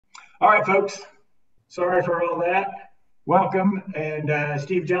All right, folks. Sorry for all that. Welcome, and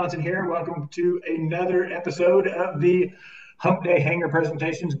Steve Johnson here. Welcome to another episode of the Hump Day Hanger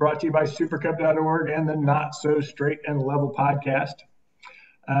Presentations brought to you by supercub.org and the Not So Straight and Level podcast.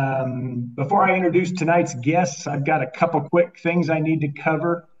 Before I introduce tonight's guests, I've got a couple quick things I need to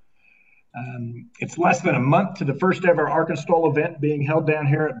cover. It's less than a month to the first ever Arkansas event being held down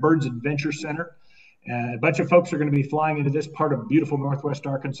here at Bird's Adventure Center. A bunch of folks are going to be flying into this part of beautiful Northwest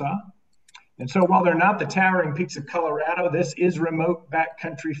Arkansas. And so while they're not the towering peaks of Colorado, this is remote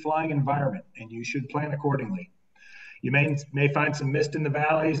backcountry flying environment, and you should plan accordingly. You may find some mist in the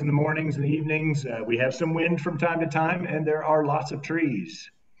valleys in the mornings and the evenings. We have some wind from time to time, and there are lots of trees.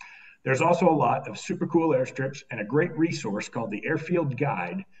 There's also a lot of super cool airstrips and a great resource called the Airfield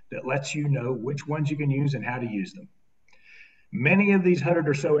Guide that lets you know which ones you can use and how to use them. Many of these 100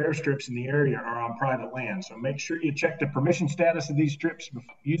 or so airstrips in the area are on private land, so make sure you check the permission status of these strips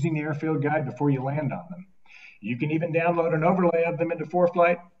using the Airfield Guide before you land on them. You can even download an overlay of them into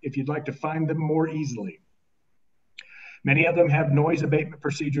ForeFlight if you'd like to find them more easily. Many of them have noise abatement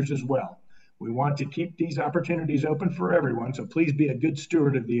procedures as well. We want to keep these opportunities open for everyone, so please be a good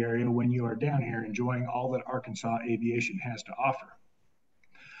steward of the area when you are down here enjoying all that Arkansas aviation has to offer.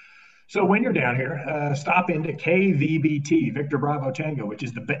 So when you're down here, stop into KVBT, Victor Bravo Tango, which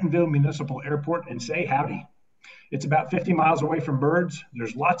is the Bentonville Municipal Airport, and say howdy. It's about 50 miles away from Birds.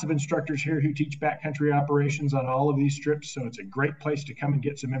 There's lots of instructors here who teach backcountry operations on all of these strips, so it's a great place to come and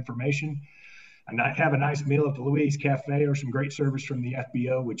get some information and have a nice meal at the Louise Cafe or some great service from the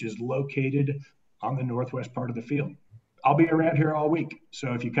FBO, which is located on the northwest part of the field. I'll be around here all week,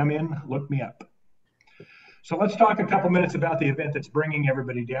 so if you come in, look me up. So let's talk a couple minutes about the event that's bringing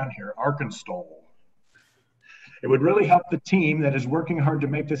everybody down here, Arkansas. It would really help the team that is working hard to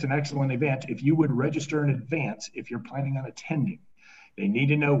make this an excellent event if you would register in advance if you're planning on attending. They need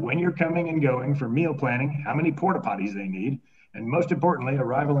to know when you're coming and going for meal planning, how many porta potties they need, and most importantly,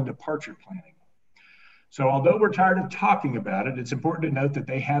 arrival and departure planning. So although we're tired of talking about it, it's important to note that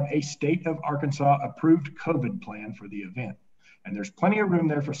they have a state of Arkansas approved COVID plan for the event. And there's plenty of room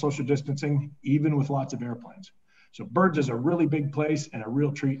there for social distancing, even with lots of airplanes. So Birds is a really big place and a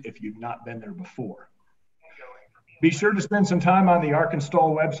real treat if you've not been there before. Be sure to spend some time on the Arkansas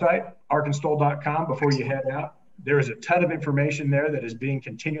website, arkansas.com, before you head out. There is a ton of information there that is being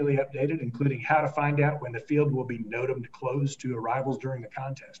continually updated, including how to find out when the field will be NOTAMed closed to arrivals during the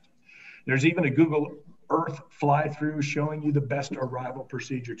contest. There's even a Google Earth fly-through showing you the best arrival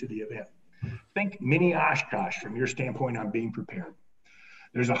procedure to the event. Think mini Oshkosh from your standpoint on being prepared.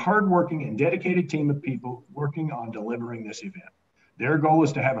 There's a hardworking and dedicated team of people working on delivering this event. Their goal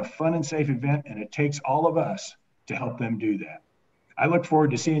is to have a fun and safe event, and it takes all of us to help them do that. I look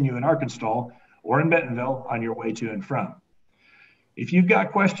forward to seeing you in Arkansas or in Bentonville on your way to and from. If you've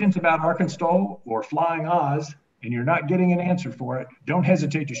got questions about Arkansas or Flying Oz and you're not getting an answer for it, don't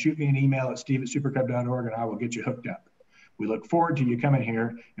hesitate to shoot me an email at steve@supercub.org and I will get you hooked up. We look forward to you coming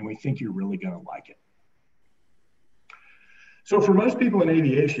here, and we think you're really going to like it. So for most people in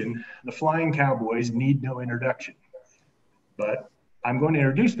aviation, the Flying Cowboys need no introduction, but I'm going to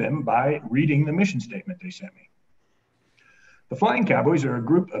introduce them by reading the mission statement they sent me. The Flying Cowboys are a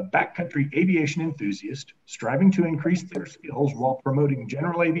group of backcountry aviation enthusiasts striving to increase their skills while promoting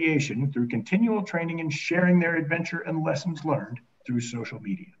general aviation through continual training and sharing their adventure and lessons learned through social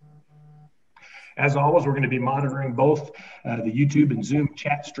media. As always, we're going to be monitoring both the YouTube and Zoom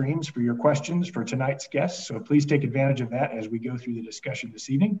chat streams for your questions for tonight's guests. So please take advantage of that as we go through the discussion this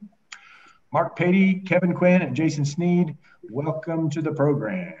evening. Mark Patey, Kevin Quinn, and Jason Sneed, welcome to the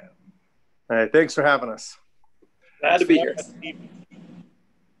program. Hey, thanks for having us. Glad to be here.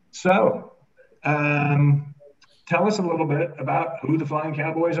 So tell us a little bit about who the Flying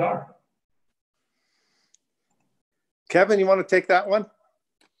Cowboys are. Kevin, you want to take that one?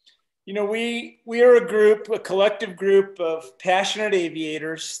 You know, we are a collective group of passionate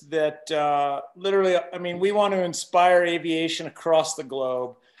aviators that literally, I mean, we want to inspire aviation across the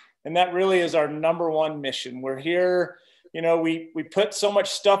globe. And that really is our number one mission. We're here, you know, we put so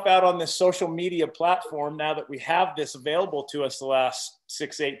much stuff out on this social media platform now that we have this available to us the last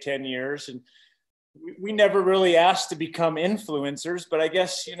 6, 8, 10 years. And we never really asked to become influencers, but I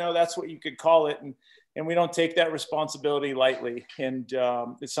guess, you know, that's what you could call it. And we don't take that responsibility lightly. And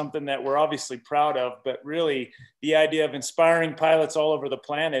it's something that we're obviously proud of, but really the idea of inspiring pilots all over the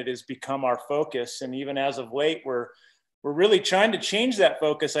planet has become our focus. And even as of late, we're really trying to change that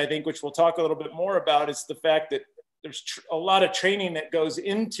focus, I think, which we'll talk a little bit more about, is the fact that there's a lot of training that goes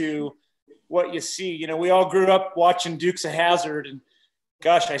into what you see. You know, we all grew up watching Dukes of Hazzard, and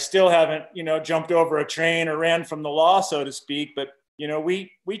gosh, I still haven't, you know, jumped over a train or ran from the law, so to speak, but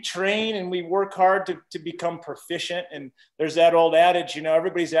we train and we work hard to become proficient. And there's that old adage,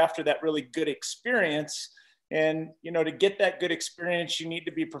 everybody's after that really good experience. And, to get that good experience, you need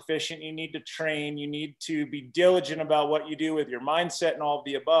to be proficient. You need to train. You need to be diligent about what you do with your mindset and all of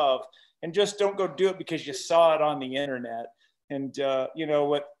the above. And just don't go do it because you saw it on the internet. And,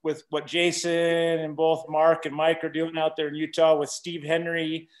 with what Jason and both Mark and Mike are doing out there in Utah with Steve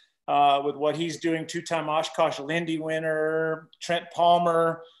Henry, with what he's doing, 2-time Oshkosh Lindy winner, Trent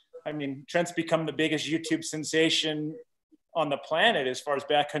Palmer. I mean, Trent's become the biggest YouTube sensation on the planet as far as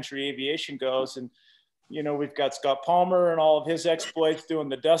backcountry aviation goes. And, we've got Scott Palmer and all of his exploits doing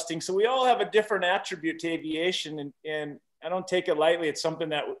the dusting. So we all have a different attribute to aviation, and I don't take it lightly. It's something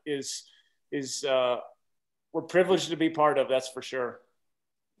that is we're privileged to be part of. That's for sure.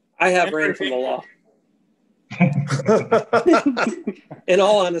 I have ran from the law. In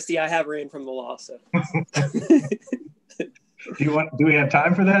all honesty, I have ran from the law. So, do we have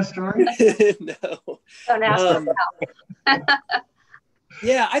time for that story? No. Don't ask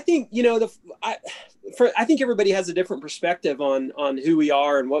Yeah, I think I think everybody has a different perspective on who we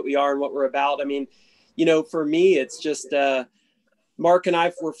are and what we're about. I mean, for me, it's just Mark and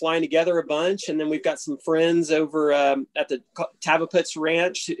I were flying together a bunch, and then we've got some friends over at the Tavaputs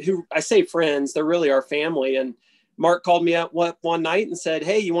Ranch who, I say friends, they're really our family. And Mark called me up one night and said,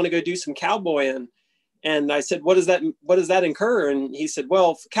 "Hey, you want to go do some cowboying?" And I said, what does that incur? And he said,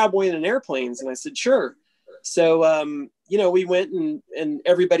 "Well, cowboying in airplanes." And I said, "Sure." So, we went and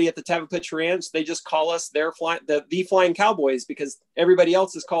everybody at the Tavaputs Ranch, they just call us the Flying Cowboys, because everybody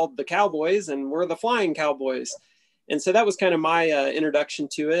else is called the Cowboys and we're the Flying Cowboys. And so that was kind of my introduction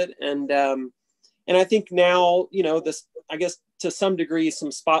to it. And I think now, this, I guess to some degree,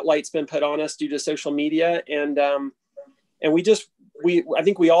 some spotlight's been put on us due to social media. And I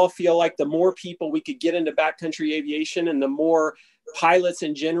think we all feel like the more people we could get into backcountry aviation and the more pilots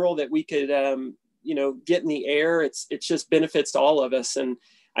in general that we could, get in the air, it just benefits to all of us. And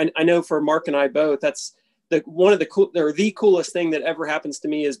I know for Mark and I both, that's the coolest thing that ever happens to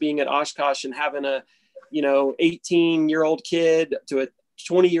me is being at Oshkosh and having a 18-year-old kid to a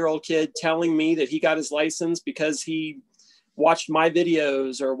 20-year-old kid telling me that he got his license because he watched my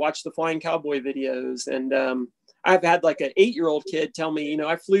videos or watched the Flying Cowboy videos. And I've had like an 8-year-old kid tell me,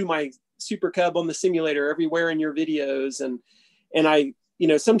 I flew my Super Cub on the simulator everywhere in your videos. And I,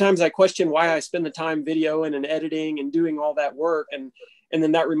 sometimes I question why I spend the time videoing and editing and doing all that work. And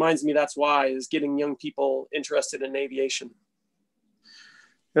then that reminds me that's why, is getting young people interested in aviation.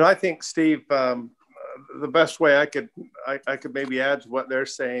 I think, Steve, the best way I could maybe add to what they're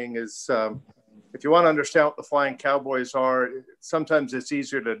saying is, if you want to understand what the Flying Cowboys are, sometimes it's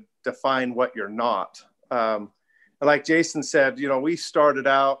easier to define what you're not. And like Jason said, we started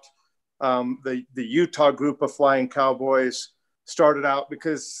out, the Utah group of Flying Cowboys started out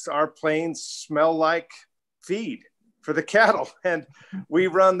because our planes smell like feed for the cattle. And we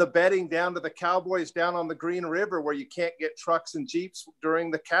run the bedding down to the cowboys down on the Green River where you can't get trucks and Jeeps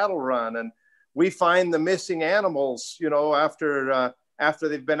during the cattle run. And we find the missing animals, after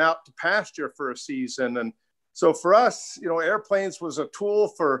they've been out to pasture for a season. And so for us, airplanes was a tool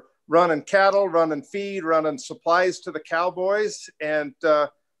for running cattle, running feed, running supplies to the cowboys. And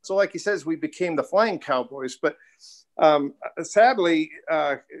so like he says, we became the Flying Cowboys. But sadly,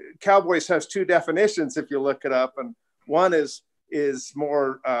 Cowboys has two definitions if you look it up. And one is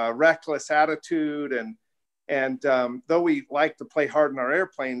more reckless attitude. And though we like to play hard in our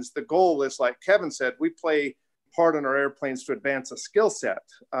airplanes, the goal is, like Kevin said, we play hard on our airplanes to advance a skill set.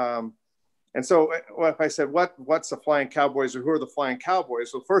 And so if I said, what's the Flying Cowboys, or who are the Flying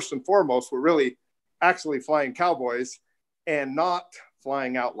Cowboys? Well, first and foremost, we're really actually flying cowboys and not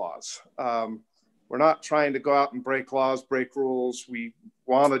flying outlaws. We're not trying to go out and break laws, break rules. We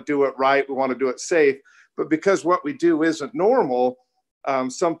want to do it right. We want to do it safe. But because what we do isn't normal,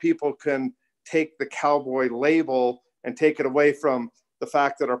 some people can take the cowboy label and take it away from the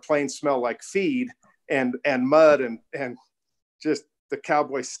fact that our planes smell like feed and mud and just the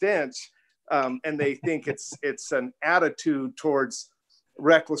cowboy stench. And they think it's an attitude towards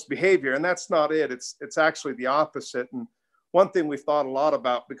reckless behavior. And that's not it. It's actually the opposite. And one thing we've thought a lot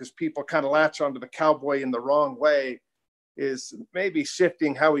about, because people kind of latch onto the cowboy in the wrong way, is maybe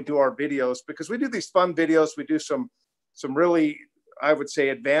shifting how we do our videos, because we do these fun videos. We do some really, I would say,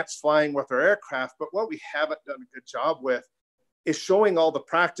 advanced flying with our aircraft. But what we haven't done a good job with is showing all the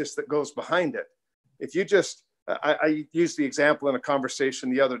practice that goes behind it. If you just, I used the example in a conversation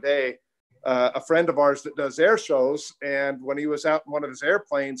the other day, a friend of ours that does air shows. And when he was out in one of his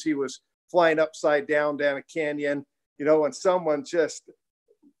airplanes, he was flying upside down a canyon, and someone just,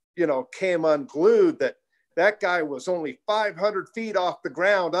 came unglued that That guy was only 500 feet off the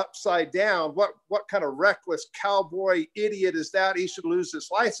ground, upside down. What kind of reckless cowboy idiot is that? He should lose his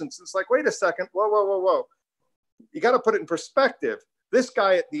license. It's like, wait a second. Whoa. You got to put it in perspective. This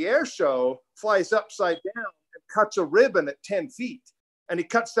guy at the air show flies upside down and cuts a ribbon at 10 feet. And he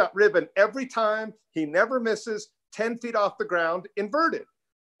cuts that ribbon every time. He never misses, 10 feet off the ground, inverted.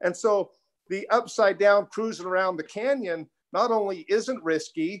 And so the upside down cruising around the canyon not only isn't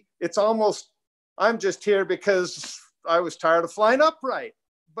risky, it's almost, I'm just here because I was tired of flying upright.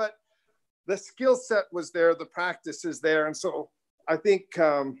 But the skill set was there, the practice is there. And so I think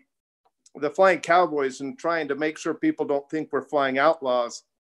the Flying Cowboys, and trying to make sure people don't think we're flying outlaws,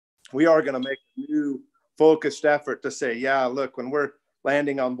 we are going to make a new focused effort to say, yeah, look, when we're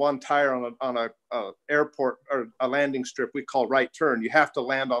landing on one tire on a airport or a landing strip we call right turn, you have to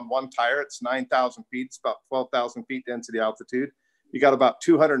land on one tire. It's 9,000 feet. It's about 12,000 feet density altitude. You got about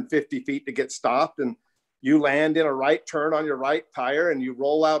 250 feet to get stopped, and you land in a right turn on your right tire, and you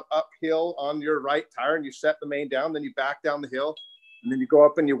roll out uphill on your right tire, and you set the main down, then you back down the hill, and then you go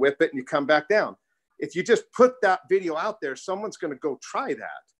up and you whip it and you come back down. If you just put that video out there, someone's going to go try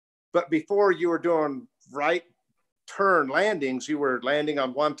that. But before you were doing right turn landings, you were landing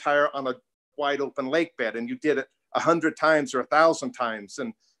on one tire on a wide open lake bed, and you did it 100 times or 1,000 times,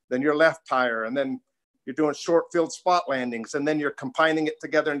 and then your left tire, and then you're doing short field spot landings, and then you're combining it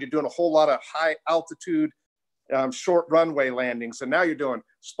together, and you're doing a whole lot of high altitude short runway landings, and now you're doing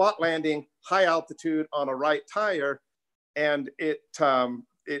spot landing, high altitude on a right tire, and it's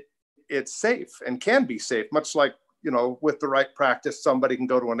safe and can be safe, much like, you know, with the right practice, somebody can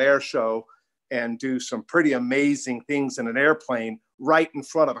go to an air show and do some pretty amazing things in an airplane right in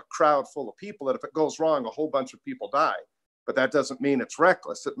front of a crowd full of people that if it goes wrong, a whole bunch of people die. But that doesn't mean it's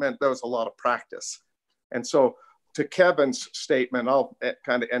reckless. It meant there was a lot of practice. And so to Kevin's statement, I'll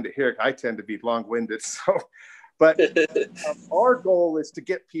kind of end it here. I tend to be long-winded. But our goal is to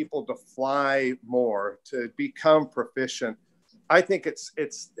get people to fly more, to become proficient. I think it's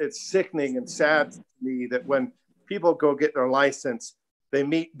sickening and sad to me that when people go get their license, they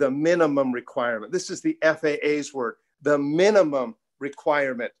meet the minimum requirement. This is the FAA's word, the minimum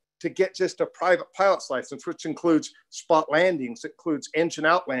requirement to get just a private pilot's license, which includes spot landings, it includes engine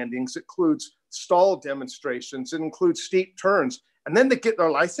out landings, it includes stall demonstrations, it includes steep turns. And then they get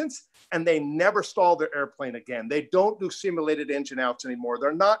their license and they never stall their airplane again. They don't do simulated engine outs anymore.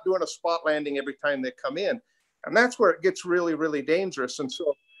 They're not doing a spot landing every time they come in. And that's where it gets really, really dangerous. And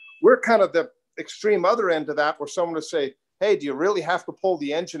so we're kind of the extreme other end of that, where someone will say, hey, do you really have to pull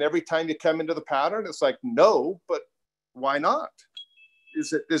the engine every time you come into the pattern? It's like, no, but why not?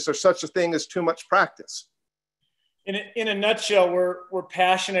 Is there such a thing as too much practice? In a nutshell, we're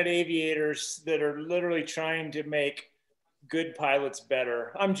passionate aviators that are literally trying to make good pilots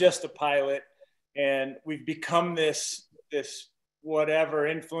better. I'm just a pilot, and we've become this whatever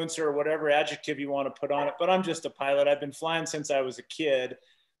influencer or whatever adjective you want to put on it, but I'm just a pilot. I've been flying since I was a kid,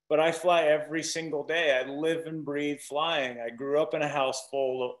 but I fly every single day. I live and breathe flying. I grew up in a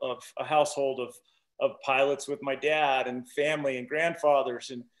household of pilots with my dad and family and grandfathers,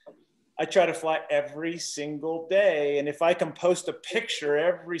 and I try to fly every single day. And if I can post a picture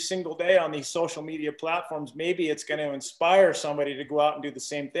every single day on these social media platforms, maybe it's going to inspire somebody to go out and do the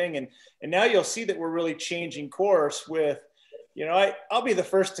same thing. And now you'll see that we're really changing course with, you know, I'll be the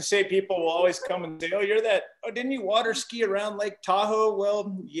first to say, people will always come and say, oh, didn't you water ski around Lake Tahoe?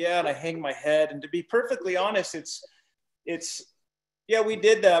 Well, yeah. And I hang my head. And to be perfectly honest, yeah, we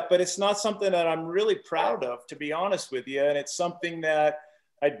did that, but it's not something that I'm really proud of, to be honest with you. And it's something that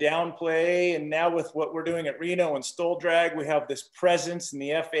I downplay. And now with what we're doing at Reno and Stoll Drag, we have this presence, and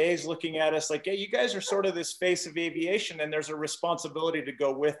the FAA is looking at us like, hey, you guys are sort of this face of aviation, and there's a responsibility to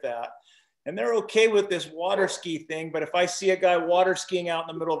go with that. And they're okay with this water ski thing. But if I see a guy water skiing out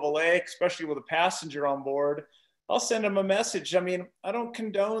in the middle of a lake, especially with a passenger on board, I'll send him a message. I mean, I don't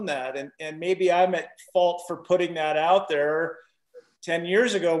condone that. And maybe I'm at fault for putting that out there 10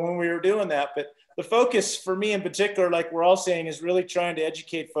 years ago when we were doing that. But the focus for me in particular, like we're all saying, is really trying to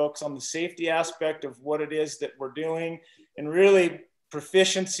educate folks on the safety aspect of what it is that we're doing. And really,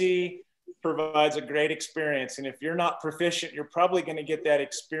 proficiency provides a great experience. And if you're not proficient, you're probably going to get that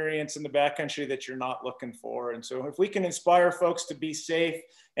experience in the backcountry that you're not looking for. And so if we can inspire folks to be safe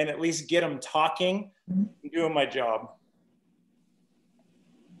and at least get them talking, I'm doing my job.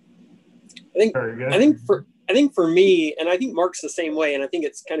 I think for me, and I think Mark's the same way, and I think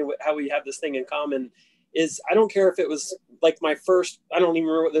it's kind of how we have this thing in common, is I don't care if it was like my first, I don't even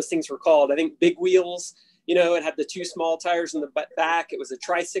remember what those things were called. I think big wheels, you know, it had the two small tires in the back. It was a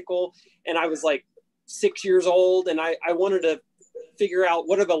tricycle. And I was like 6 years old, and I wanted to figure out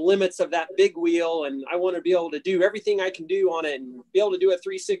what are the limits of that big wheel. And I want to be able to do everything I can do on it and be able to do a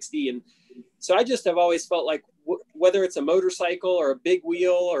 360. And so I just have always felt like whether it's a motorcycle or a big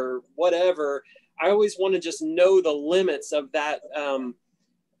wheel or whatever, I always want to just know the limits of that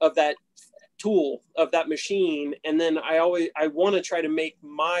tool, of that machine. And then I want to try to make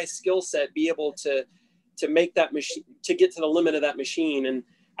my skill set be able to make that machine, to get to the limit of that machine. And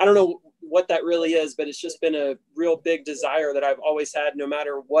I don't know what that really is, but it's just been a real big desire that I've always had, no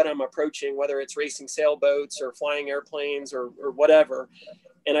matter what I'm approaching, whether it's racing sailboats or flying airplanes or whatever.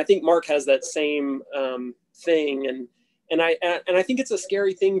 And I think Mark has that same thing. And I think it's a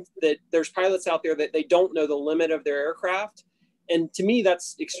scary thing that there's pilots out there that they don't know the limit of their aircraft. And to me,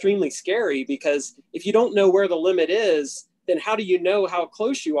 that's extremely scary, because if you don't know where the limit is, then how do you know how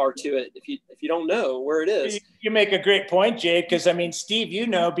close you are to it if you don't know where it is? You make a great point, Jay, because I mean, Steve,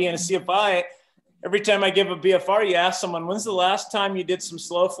 being a CFI, every time I give a BFR, you ask someone, when's the last time you did some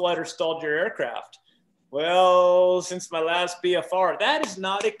slow flight or stalled your aircraft? Well, since my last BFR. That is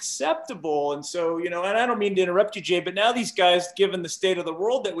not acceptable. And so, and I don't mean to interrupt you, Jay, but now these guys, given the state of the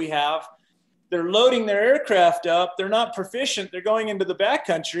world that we have, they're loading their aircraft up. They're not proficient. They're going into the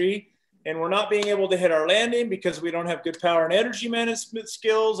backcountry, and we're not being able to hit our landing because we don't have good power and energy management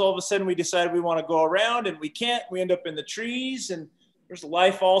skills. All of a sudden we decided we want to go around and we can't. We end up in the trees, and there's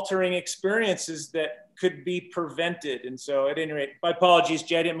life-altering experiences that could be prevented. And so at any rate, my apologies,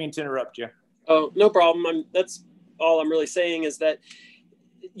 Jay, I didn't mean to interrupt you. Oh, no problem. That's all I'm really saying is that,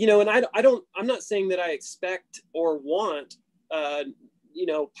 and I'm not saying that I expect or want,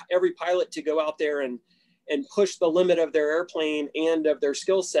 every pilot to go out there and push the limit of their airplane and of their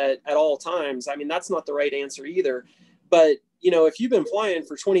skill set at all times. I mean, that's not the right answer either. But, if you've been flying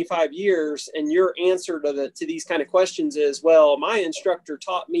for 25 years and your answer to these kind of questions is, well, my instructor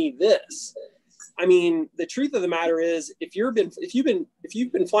taught me this. I mean, the truth of the matter is, if you've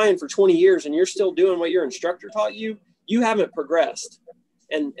been flying for 20 years and you're still doing what your instructor taught you, you haven't progressed.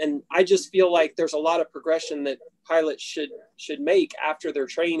 And I just feel like there's a lot of progression that pilots should make after their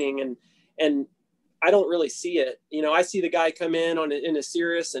training. And I don't really see it. I see the guy come in in a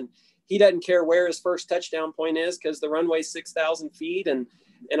Cirrus, and he doesn't care where his first touchdown point is because the runway's 6,000 feet. And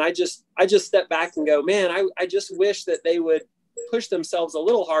I just step back and go, man, I just wish that they would push themselves a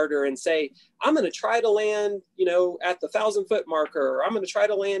little harder and say, I'm going to try to land, at the 1,000-foot marker, or I'm going to try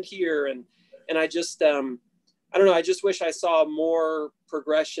to land here. And I just, I don't know. I just wish I saw more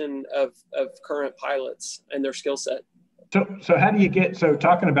progression of current pilots and their skill set. So how do you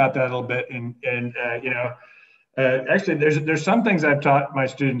talking about that a little bit, and actually there's some things I've taught my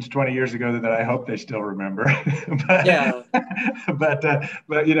students 20 years ago that I hope they still remember.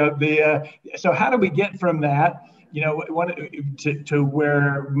 So how do we get from that, to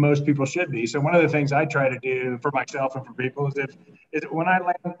where most people should be? So one of the things I try to do for myself and for people is when I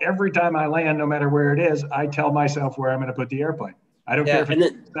land, every time I land, no matter where it is, I tell myself where I'm going to put the airplane. I don't care if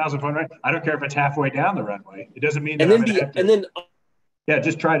it's 1,000 foot runway. I don't care if it's halfway down the runway. It doesn't mean that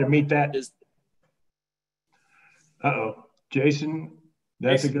just try to meet that. Jason,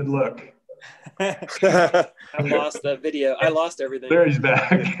 that's a good look. I lost the video. I lost everything. There he's back.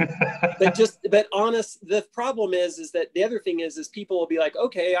 but honest, the problem is that the other thing is people will be like,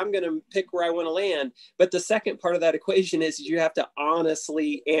 okay, I'm going to pick where I want to land. But the second part of that equation is you have to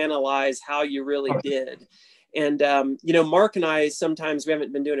honestly analyze how you really did. And, Mark and I, sometimes we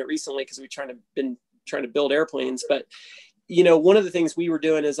haven't been doing it recently because we've been trying to build airplanes. But, one of the things we were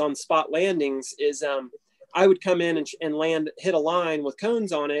doing is on spot landings is I would come in and hit a line with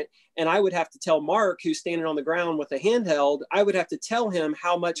cones on it. And I would have to tell Mark, who's standing on the ground with a handheld, I would have to tell him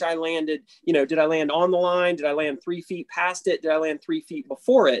how much I landed. Did I land on the line? Did I land 3 feet past it? Did I land 3 feet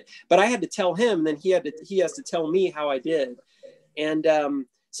before it? But I had to tell him, then he has to tell me how I did. And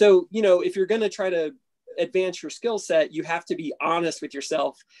so, if you're going to try to advance your skill set, you have to be honest with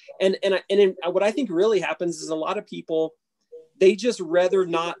yourself. And what I think really happens is a lot of people, they just rather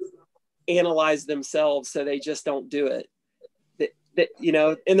not analyze themselves, so they just don't do it. That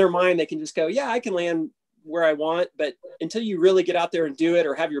in their mind they can just go, yeah, I can land where I want, but until you really get out there and do it,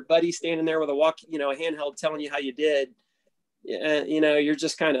 or have your buddy standing there with a handheld telling you how you did, you're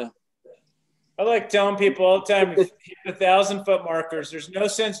just kind of. I like telling people all the time, hit the 1,000-foot markers. There's no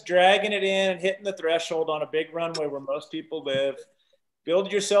sense dragging it in and hitting the threshold on a big runway where most people live.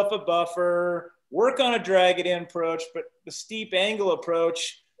 Build yourself a buffer, work on a drag it in approach, but the steep angle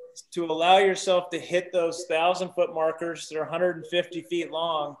approach to allow yourself to hit those 1,000-foot markers that are 150 feet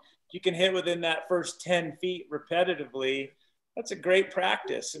long. You can hit within that first 10 feet repetitively. That's a great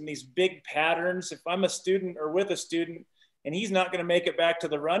practice. And these big patterns, if I'm a student or with a student and he's not going to make it back to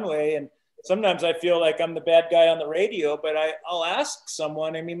the runway, and sometimes I feel like I'm the bad guy on the radio, but I'll ask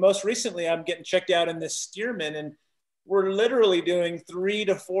someone. I mean, most recently I'm getting checked out in this Stearman, and we're literally doing 3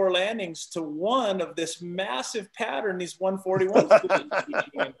 to 4 landings to one of this massive pattern these 141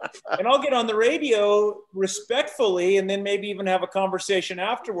 and I'll get on the radio respectfully and then maybe even have a conversation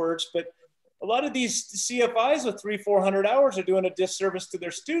afterwards. But a lot of these CFIs with 300-400 hours are doing a disservice to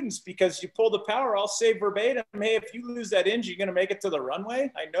their students, because you pull the power. I'll say verbatim, hey, if you lose that engine, you're going to make it to the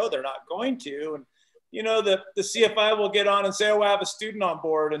runway. I know they're not going to. And you know, the CFI will get on and say, oh, I have a student on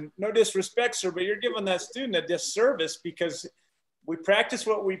board. And no disrespect, sir, but you're giving that student a disservice, because we practice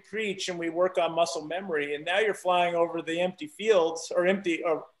what we preach and we work on muscle memory. And now you're flying over the empty fields, or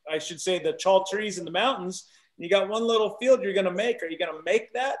I should say the tall trees in the mountains. And you got one little field you're going to make. Are you going to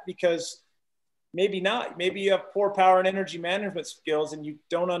make that? Because maybe not. Maybe you have poor power and energy management skills and you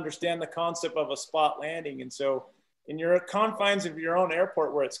don't understand the concept of a spot landing. And so in your confines of your own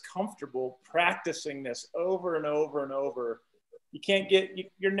airport where it's comfortable, practicing this over and over and over,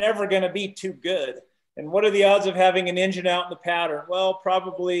 you're never going to be too good. And what are the odds of having an engine out in the pattern? Well,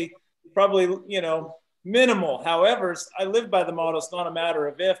 probably, you know, minimal. However, I live by the motto, it's not a matter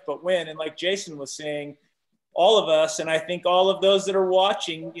of if, but when. And like Jason was saying, all of us, and I think all of those that are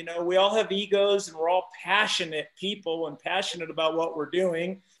watching, you know, we all have egos and we're all passionate people and passionate about what we're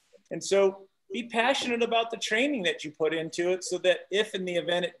doing. And so be passionate about the training that you put into it, so that if in the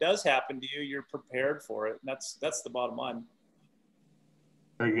event it does happen to you, you're prepared for it. And that's the bottom line.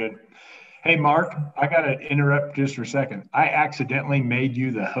 Very good. Hey, Mark, I got to interrupt just for a second. I accidentally made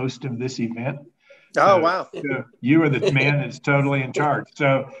you the host of this event. Oh, wow. So you are the man that's totally in charge.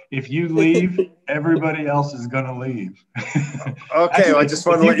 So if you leave, everybody else is going to leave. Okay, Actually, well, I just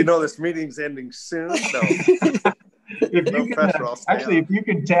want to let you know this meeting's ending soon. No. If you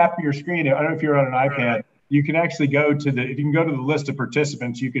can tap your screen, I don't know if you're on an iPad, you can actually if you can go to the list of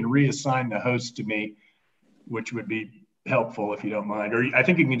participants, you can reassign the host to me, which would be helpful if you don't mind. Or I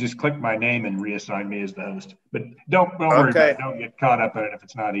think you can just click my name and reassign me as the host. But don't worry about it. Don't get caught up in it if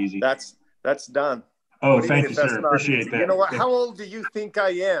it's not easy. That's done. Oh, thank you, sir. Appreciate that. You know what? How old do you think I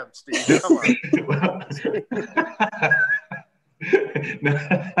am, Steve? Come on.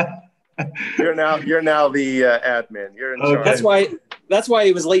 You're now the admin. You're in charge. That's why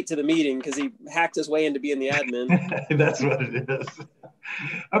he was late to the meeting, because he hacked his way into being the admin. That's what it is.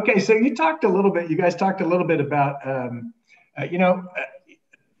 Okay, so you guys talked a little bit about,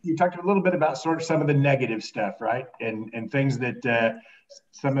 you talked a little bit about sort of some of the negative stuff, right? And things that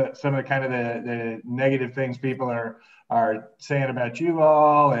some of the kind of the negative things people are saying about you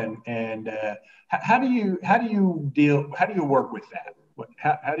all, and how do you work with that?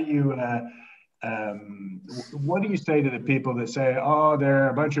 How do you what do you say to the people that say, oh, they're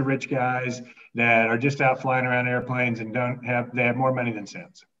a bunch of rich guys that are just out flying around airplanes and they have more money than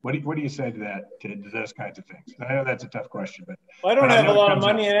sense? What do you say to that, to those kinds of things? I know that's a tough question, but I don't have a lot of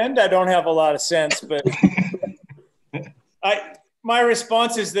money and I don't have a lot of sense, but my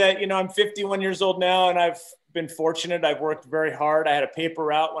response is that, you know, I'm 51 years old now, and I've been fortunate. I've worked very hard. I had a paper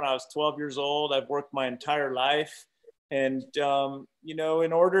route when I was 12 years old. I've worked my entire life. And, you know,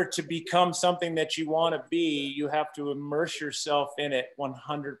 in order to become something that you want to be, you have to immerse yourself in it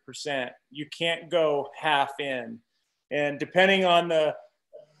 100%. You can't go half in. And depending on the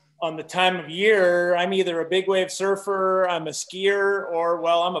time of year, I'm either a big wave surfer, I'm a skier, or,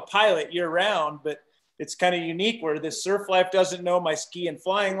 well, I'm a pilot year round. But it's kind of unique where this surf life doesn't know my ski and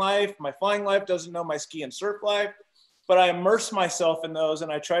flying life. My flying life doesn't know my ski and surf life. But I immerse myself in those,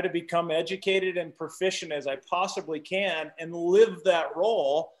 and I try to become educated and proficient as I possibly can and live that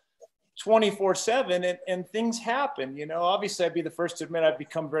role 24/7, and things happen. You know, obviously I'd be the first to admit I've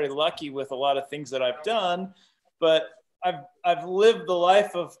become very lucky with a lot of things that I've done, but I've lived the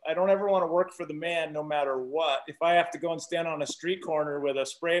life of, I don't ever want to work for the man no matter what. If I have to go and stand on a street corner with a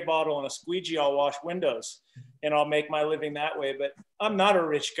spray bottle and a squeegee, I'll wash windows and I'll make my living that way. But I'm not a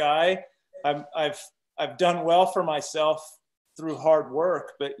rich guy. I've done well for myself through hard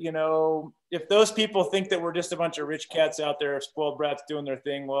work. But, you know, if those people think that we're just a bunch of rich cats out there, spoiled brats doing their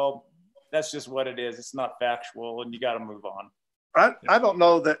thing, well, that's just what it is. It's not factual, and you got to move on. I don't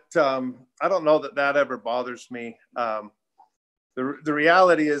know that that ever bothers me. The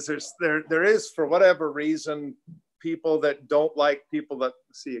reality is there is, for whatever reason, people that don't like people that,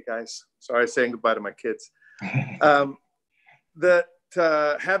 see you guys. Sorry, saying goodbye to my kids. That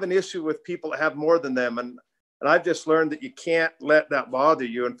have an issue with people that have more than them. And I've just learned that you can't let that bother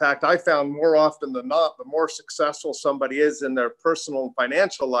you. In fact, I found more often than not, the more successful somebody is in their personal and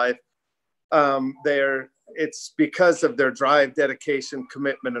financial life, it's because of their drive, dedication,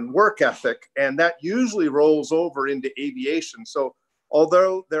 commitment, and work ethic. And that usually rolls over into aviation. So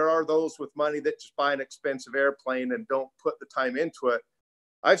although there are those with money that just buy an expensive airplane and don't put the time into it,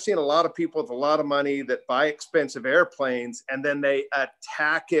 I've seen a lot of people with a lot of money that buy expensive airplanes and then they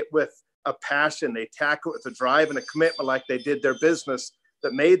attack it with a passion. They attack it with a drive and a commitment, like they did their business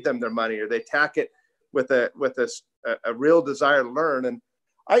that made them their money, or they attack it with a real desire to learn. And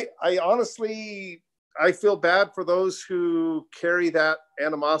I honestly, I feel bad for those who carry that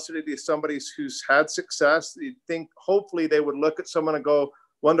animosity to somebody who's had success. You'd think hopefully they would look at someone and go,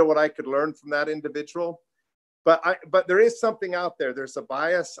 wonder what I could learn from that individual. But there is something out there. There's a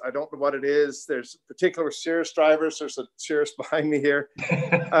bias. I don't know what it is. There's particular Cirrus drivers. There's a Cirrus behind me here.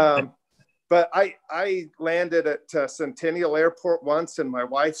 But I landed at Centennial Airport once in my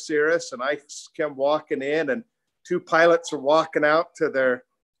wife's Cirrus, and I came walking in, and two pilots are walking out to their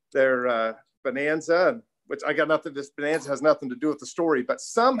Bonanza, which I got nothing. This Bonanza has nothing to do with the story, but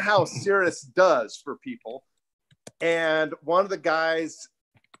somehow Cirrus does for people. And one of the guys,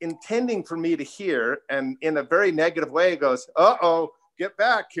 intending for me to hear, and in a very negative way, goes, "Uh-oh, get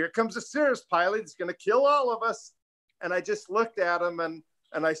back. Here comes a Cirrus pilot. He's going to kill all of us." And I just looked at him and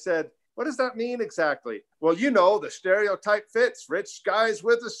I said, "What does that mean exactly?" "Well, you know, the stereotype fits. Rich guys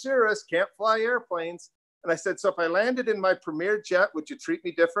with a Cirrus can't fly airplanes." And I said, "So if I landed in my Premier jet, would you treat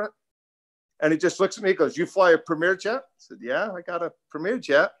me different?" And he just looks at me and goes, "You fly a Premier jet?" I said, "Yeah, I got a Premier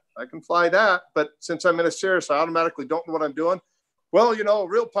jet. I can fly that. But since I'm in a Cirrus, I automatically don't know what I'm doing." "Well, you know,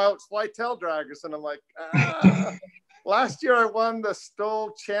 real pilots fly tail draggers." And I'm like, last year I won the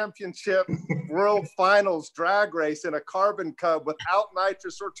Stoll Championship World Finals drag race in a Carbon Cub without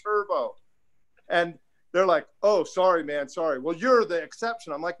nitrous or turbo. And they're like, "Oh, sorry, man, sorry. Well, you're the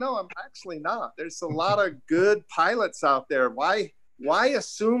exception." I'm like, "No, I'm actually not. There's a lot of good pilots out there. Why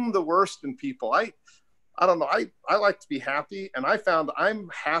assume the worst in people?" I don't know. I like to be happy, and I found I'm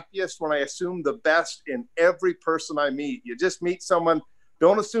happiest when I assume the best in every person I meet. You just meet someone,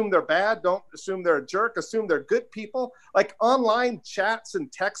 don't assume they're bad, don't assume they're a jerk, assume they're good people. Like online chats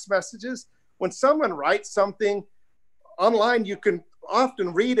and text messages, when someone writes something online, you can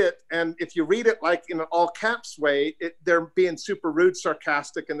often read it, and if you read it like in an all caps way, they're being super rude,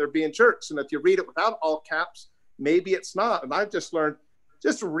 sarcastic, and they're being jerks. And if you read it without all caps, maybe it's not. And I've just learned,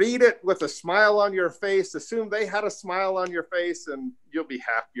 just read it with a smile on your face. Assume they had a smile on your face, and you'll be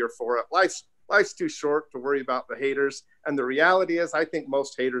happier for it. Life's too short to worry about the haters. And the reality is, I think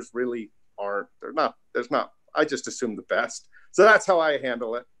most haters really aren't. There's not. I just assume the best. So that's how I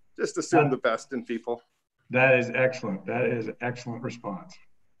handle it. Just assume the best in people. That is excellent. That is an excellent response.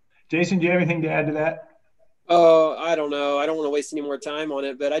 Jason, do you have anything to add to that? Oh, I don't know. I don't want to waste any more time on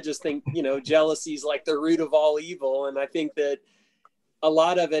it, but I just think, jealousy is like the root of all evil. And I think that a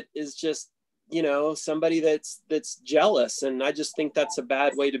lot of it is just, somebody that's jealous. And I just think that's a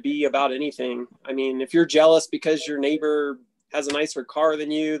bad way to be about anything. I mean, if you're jealous because your neighbor has a nicer car than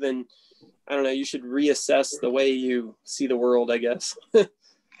you, then I don't know, you should reassess the way you see the world, I guess.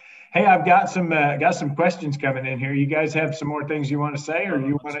 Hey, I've got some questions coming in here. You guys have some more things you want to say, or do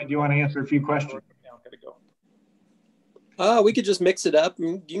you want to answer a few questions? We could just mix it up.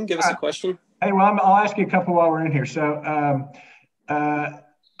 You can give us a question. Hey, well, I'll ask you a couple while we're in here. So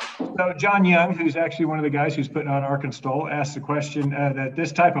John Young, who's actually one of the guys who's putting on Arkansas, asked the question that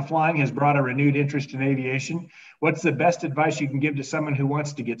this type of flying has brought a renewed interest in aviation. What's the best advice you can give to someone who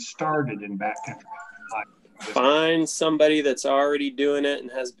wants to get started in backcountry? Find somebody that's already doing it and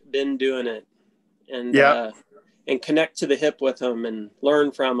has been doing it, and connect to the hip with them and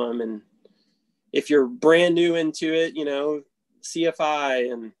learn from them. And if you're brand new into it,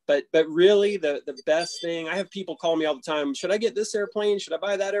 CFI but really the best thing, I have people call me all the time, should I get this airplane? Should I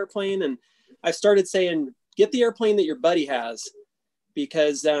buy that airplane? And I started saying, get the airplane that your buddy has,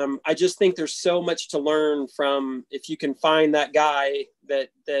 because I just think there's so much to learn from if you can find that guy that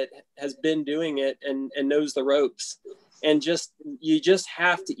has been doing it and knows the ropes, and you just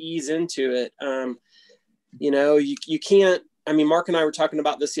have to ease into it. You can't, Mark and I were talking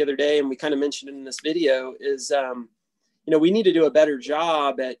about this the other day, and we kind of mentioned it in this video is, we need to do a better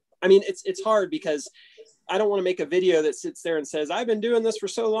job at, it's hard because I don't want to make a video that sits there and says, I've been doing this for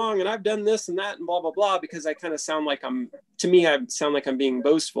so long and I've done this and that and blah, blah, blah, because I kind of sound like I sound like I'm being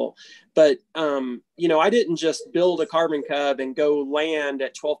boastful. But, I didn't just build a Carbon Cub and go land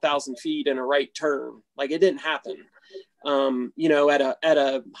at 12,000 feet in a right turn. Like, it didn't happen. At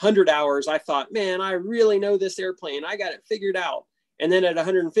 100 hours, I thought, man, I really know this airplane. I got it figured out. And then at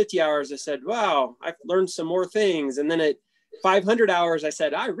 150 hours, I said, wow, I've learned some more things. And then at 500 hours, I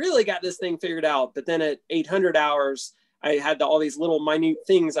said, I really got this thing figured out. But then at 800 hours, I had all these little minute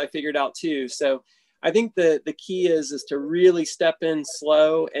things I figured out too. So I think the key is to really step in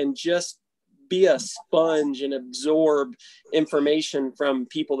slow and just be a sponge and absorb information from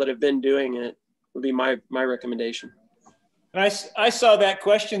people that have been doing it would be my recommendation. And I saw that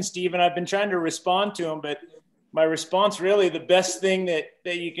question, Steve, and I've been trying to respond to him, but my response really, the best thing that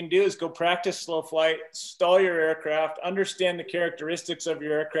you can do is go practice slow flight, stall your aircraft, understand the characteristics of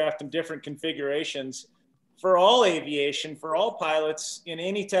your aircraft in different configurations for all aviation, for all pilots in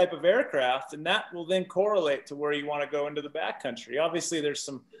any type of aircraft. And that will then correlate to where you want to go into the backcountry. Obviously, there's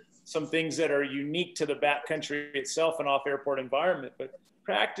some things that are unique to the backcountry itself and off airport environment, but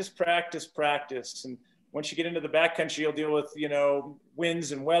practice, practice, practice. And once you get into the backcountry, you'll deal with, you know,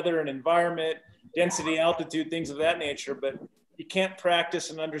 winds and weather and environment, density, altitude, things of that nature, but you can't practice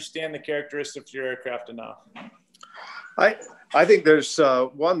and understand the characteristics of your aircraft enough. I think there's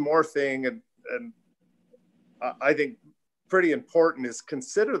one more thing, and I think pretty important, is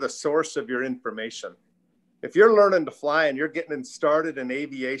consider the source of your information. If you're learning to fly and you're getting started in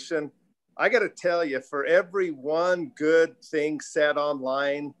aviation, I got to tell you, for every one good thing said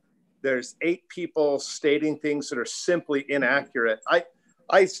online, there's 8 people stating things that are simply inaccurate.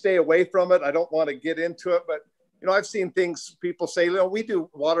 I stay away from it. I don't want to get into it, but you know, I've seen things people say, you know, we do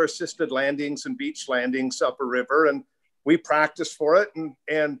water assisted landings and beach landings up a river, and we practice for it.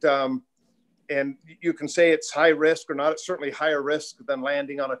 And you can say it's high risk or not. It's certainly higher risk than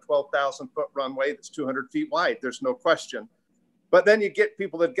landing on a 12,000 foot runway that's 200 feet wide. There's no question. But then you get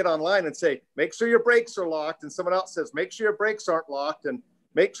people that get online and say, make sure your brakes are locked. And someone else says, make sure your brakes aren't locked, and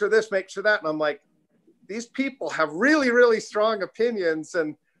make sure this, make sure that. And I'm like, these people have really, really strong opinions.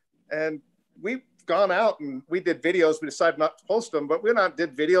 And we've gone out and we did videos. We decided not to post them, but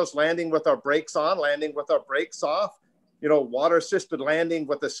did videos landing with our brakes on, landing with our brakes off, you know, water assisted landing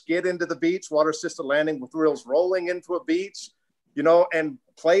with a skid into the beach, water assisted landing with wheels rolling into a beach, you know, and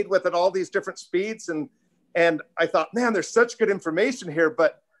played with it all these different speeds. And I thought, man, there's such good information here.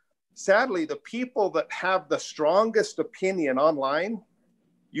 But sadly, the people that have the strongest opinion online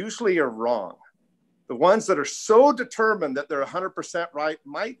usually are wrong. The ones that are so determined that they're 100% right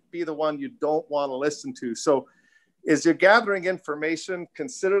might be the one you don't want to listen to. So as you're gathering information,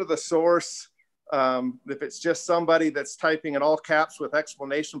 consider the source. If it's just somebody that's typing in all caps with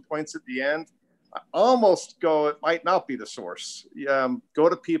exclamation points at the end, I almost go, it might not be the source. Go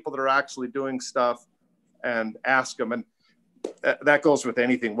to people that are actually doing stuff and ask them. And that goes with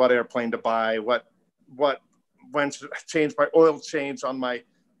anything, what airplane to buy, when should I change my oil change on my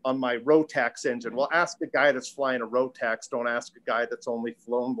Rotax engine. Well, ask a guy that's flying a Rotax. Don't ask a guy that's only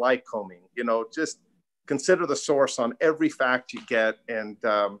flown Lycoming. You know, just consider the source on every fact you get, and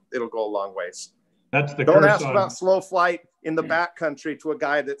it'll go a long ways. That's the Don't ask about slow flight in the backcountry to a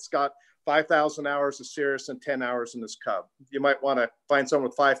guy that's got 5,000 hours of Cirrus and 10 hours in his Cub. You might want to find someone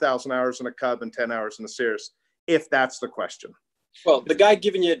with 5,000 hours in a Cub and 10 hours in a Cirrus, if that's the question. Well, the guy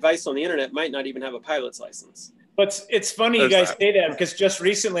giving you advice on the internet might not even have a pilot's license. But it's funny you guys say that, because just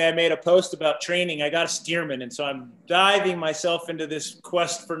recently I made a post about training. I got a steerman, and so I'm diving myself into this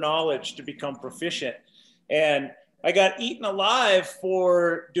quest for knowledge to become proficient. And I got eaten alive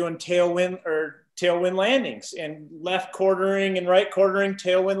for doing tailwind landings and left quartering and right quartering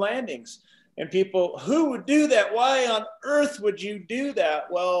tailwind landings. And people, who would do that? Why on earth would you do that?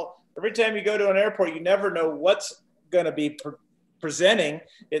 Well, every time you go to an airport, you never know what's going to be presenting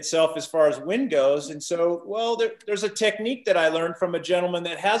itself as far as wind goes. And so, well, there's a technique that I learned from a gentleman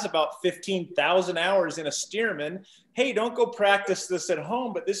that has about 15,000 hours in a steerman. Hey, don't go practice this at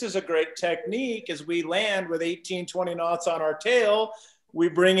home, but this is a great technique. As we land with 18, 20 knots on our tail, we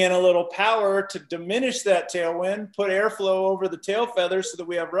bring in a little power to diminish that tailwind, put airflow over the tail feathers so that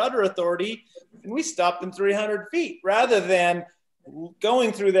we have rudder authority, and we stop in 300 feet rather than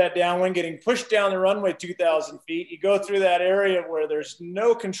going through that downwind, getting pushed down the runway 2,000 feet. You go through that area where there's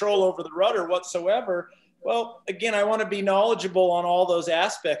no control over the rudder whatsoever. Well, again, I want to be knowledgeable on all those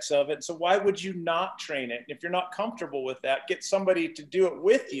aspects of it. So why would you not train it? If you're not comfortable with that, get somebody to do it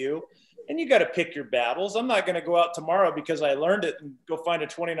with you. And you got to pick your battles. I'm not going to go out tomorrow because I learned it and go find a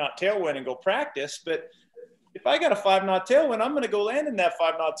 20-knot tailwind and go practice. But if I got a 5-knot tailwind, I'm going to go land in that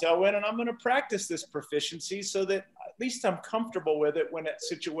 5-knot tailwind, and I'm going to practice this proficiency so that at least I'm comfortable with it when that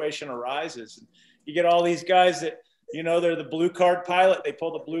situation arises. And you get all these guys that, you know, they're the blue card pilot. They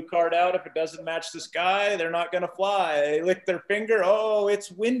pull the blue card out. If it doesn't match the sky, they're not going to fly. They lick their finger. Oh,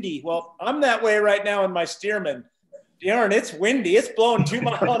 it's windy. Well, I'm that way right now in my steerman. Darn, it's windy. It's blowing 2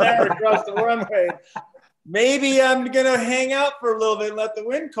 miles an hour across the runway. Maybe I'm going to hang out for a little bit and let the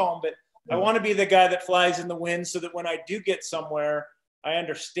wind calm, but I want to be the guy that flies in the wind so that when I do get somewhere, I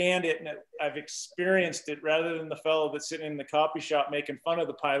understand it and I've experienced it, rather than the fellow that's sitting in the copy shop making fun of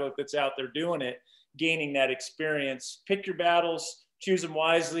the pilot that's out there doing it, gaining that experience. Pick your battles, choose them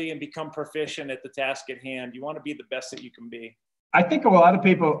wisely and become proficient at the task at hand. You want to be the best that you can be. I think a lot of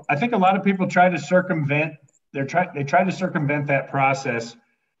people try to circumvent. They try to circumvent that process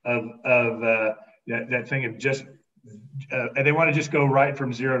of that thing of just. And they want to just go right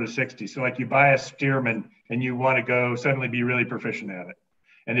from 0 to 60. So like you buy a Stearman and you want to go suddenly be really proficient at it.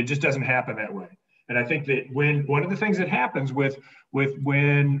 And it just doesn't happen that way. And I think that one of the things that happens with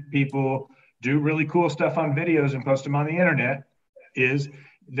when people do really cool stuff on videos and post them on the internet is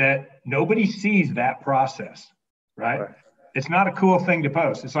that nobody sees that process, right? It's not a cool thing to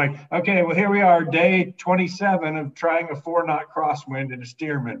post. It's like, okay, well, here we are, day 27 of trying a 4-knot crosswind in a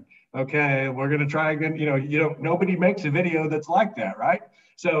Stearman. Okay, we're going to try again. Nobody makes a video that's like that, right?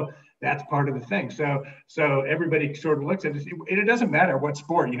 So that's part of the thing. So everybody sort of looks at it. It doesn't matter what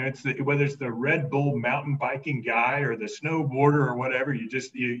sport, whether it's the Red Bull mountain biking guy or the snowboarder or whatever.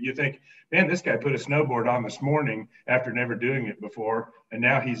 You think, man, this guy put a snowboard on this morning after never doing it before, and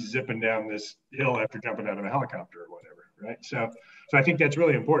now he's zipping down this hill after jumping out of a helicopter or whatever, right? So I think that's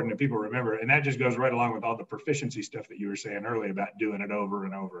really important that people remember, and that just goes right along with all the proficiency stuff that you were saying earlier about doing it over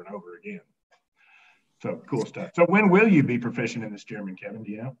and over and over again. So cool stuff. So when will you be proficient in this Stearman, Kevin?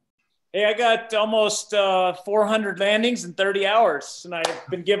 Do you know? Hey, I got almost 400 landings in 30 hours, and I've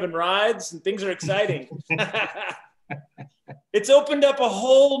been given rides, and things are exciting. It's opened up a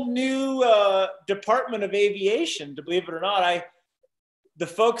whole new department of aviation, to believe it or not. The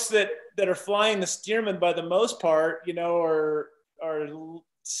folks that are flying the Stearman, by the most part, are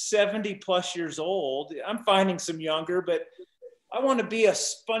 70 plus years old. I'm finding some younger, but I want to be a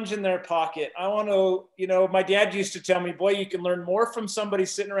sponge in their pocket. I want to, my dad used to tell me, boy, you can learn more from somebody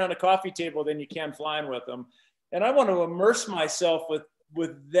sitting around a coffee table than you can flying with them. And I want to immerse myself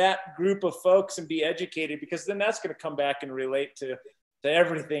with that group of folks and be educated, because then that's going to come back and relate to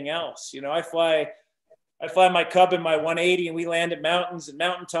everything else. I fly my Cub in my 180, and we land at mountains and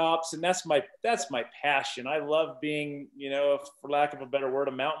mountaintops, and that's my passion. I love being, for lack of a better word,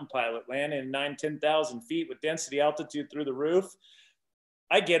 a mountain pilot, landing 9,000-10,000 feet with density altitude through the roof.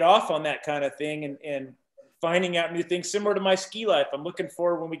 I get off on that kind of thing and finding out new things, similar to my ski life. I'm looking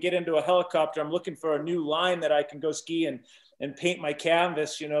for, when we get into a helicopter, I'm looking for a new line that I can go ski and paint my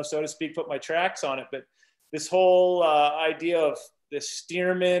canvas, so to speak, put my tracks on it. But this whole idea of the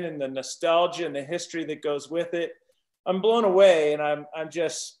Stearman and the nostalgia and the history that goes with it, I'm blown away, and I'm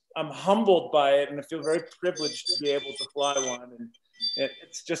humbled by it, and I feel very privileged to be able to fly one. And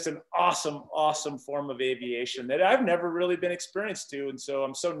it's just an awesome form of aviation that I've never really been experienced to, and so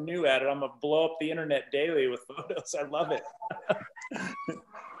I'm so new at it. I'm gonna blow up the internet daily with photos. I love it.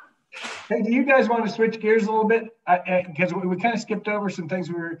 Hey, do you guys want to switch gears a little bit? Because we kind of skipped over some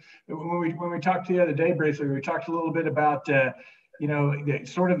things when we talked the other day briefly. We talked a little bit about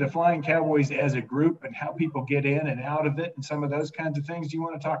sort of the Flying Cowboys as a group and how people get in and out of it and some of those kinds of things. Do you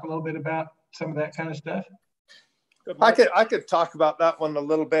want to talk a little bit about some of that kind of stuff? I could talk about that one a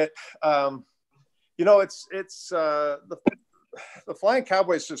little bit. It's the Flying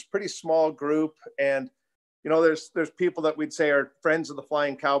Cowboys is a pretty small group, and there's people that we'd say are friends of the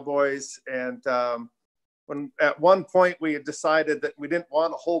Flying Cowboys, and when at one point we had decided that we didn't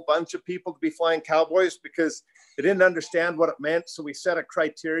want a whole bunch of people to be Flying Cowboys because they didn't understand what it meant. So we set a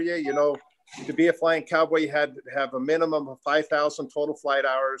criteria, to be a Flying Cowboy, you had to have a minimum of 5,000 total flight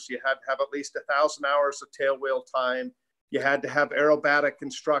hours. You had to have at least 1,000 hours of tailwheel time. You had to have aerobatic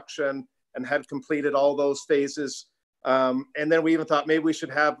instruction and had completed all those phases. And then we even thought maybe we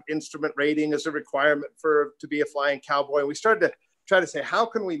should have instrument rating as a requirement to be a Flying Cowboy. We started to try to say, how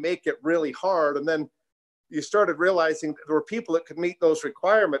can we make it really hard? And then you started realizing that there were people that could meet those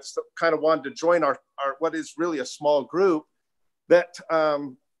requirements that kind of wanted to join our what is really a small group that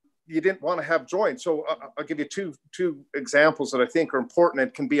you didn't want to have joined. So I'll give you two examples that I think are important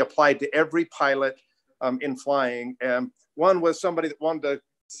and can be applied to every pilot in flying. One was somebody that wanted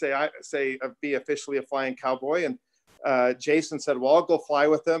to be officially a Flying Cowboy, and Jason said, well, I'll go fly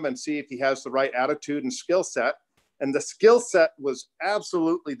with him and see if he has the right attitude and skill set. And the skill set was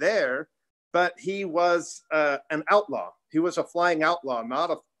absolutely there, but he was an outlaw. He was a flying outlaw,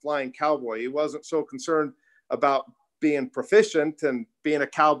 not a Flying Cowboy. He wasn't so concerned about being proficient and being a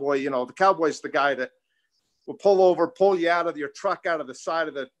cowboy. The cowboy's the guy that will pull you out of your truck, out of the side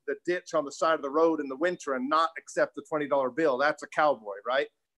of the ditch on the side of the road in the winter and not accept the $20 bill. That's a cowboy, right?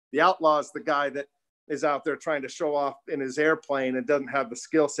 The outlaw is the guy that is out there trying to show off in his airplane and doesn't have the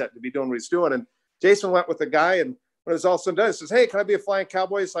skill set to be doing what he's doing. And Jason went with the guy, and when it was all said and done, he says, hey, can I be a Flying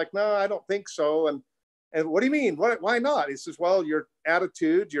Cowboy? He's like, no, I don't think so. And what do you mean? Why not? He says, well, your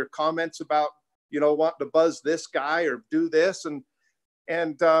attitude, your comments about, wanting to buzz this guy or do this. And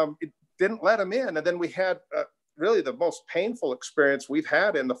it didn't let him in. And then we had really the most painful experience we've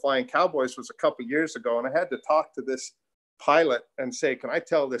had in the Flying Cowboys was a couple of years ago. And I had to talk to this pilot and say, can I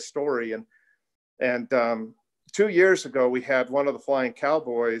tell this story? And 2 years ago, we had one of the Flying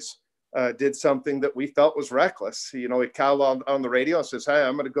Cowboys did something that we felt was reckless. He called on the radio and says, hey,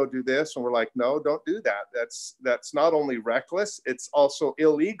 I'm going to go do this. And we're like, no, don't do that. That's not only reckless, it's also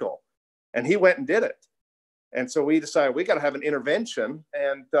illegal. And he went and did it. And so we decided we got to have an intervention.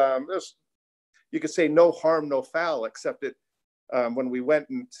 And you could say no harm, no foul, except that when we went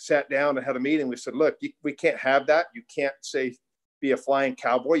and sat down and had a meeting, we said, look, we can't have that. You can't be a flying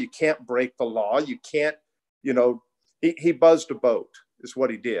cowboy. You can't break the law. You can't, he buzzed a boat is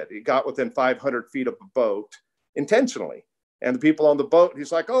what he did. He got within 500 feet of a boat intentionally. And the people on the boat,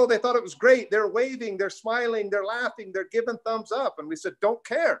 he's like, oh, they thought it was great. They're waving, they're smiling, they're laughing, they're giving thumbs up. And we said, don't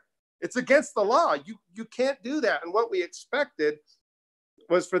care. It's against the law. You can't do that. And what we expected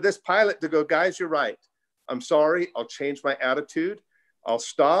was for this pilot to go, guys, you're right. I'm sorry. I'll change my attitude. I'll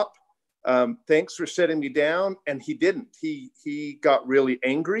stop. Thanks for setting me down. And he didn't. He got really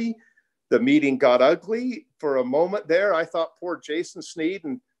angry. The meeting got ugly. For a moment there, I thought poor Jason Sneed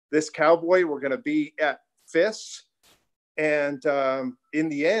and this cowboy were going to be at fists. And in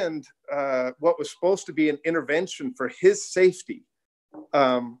the end, what was supposed to be an intervention for his safety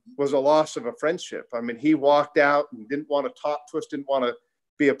was a loss of a friendship. I mean, he walked out and didn't want to talk to us, didn't want to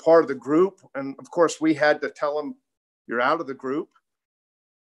be a part of the group. And of course, we had to tell him, you're out of the group.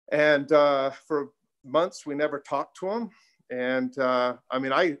 And for months, we never talked to him. And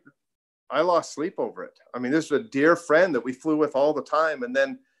I lost sleep over it. I mean, this is a dear friend that we flew with all the time. And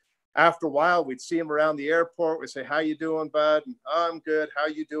then after a while, we'd see him around the airport. We'd say, how you doing, bud? And, oh, I'm good. How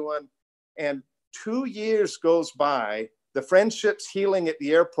you doing? And 2 years goes by. The friendship's healing at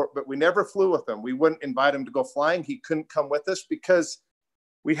the airport, but we never flew with him. We wouldn't invite him to go flying. He couldn't come with us because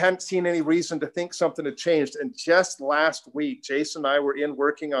we hadn't seen any reason to think something had changed. And just last week, Jason and I were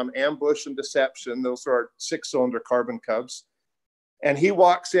working on ambush and deception. Those are our 6-cylinder carbon cubs. And he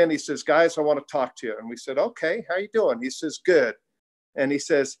walks in, he says, guys, I want to talk to you. And we said, okay, how you doing? He says, good. And he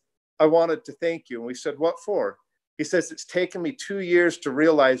says, I wanted to thank you. And we said, what for? He says, it's taken me 2 years to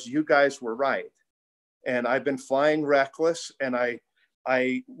realize you guys were right. And I've been flying reckless. And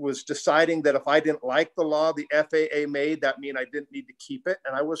I was deciding that if I didn't like the law the FAA made, that mean I didn't need to keep it.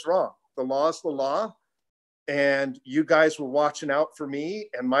 And I was wrong. The law's the law. And you guys were watching out for me.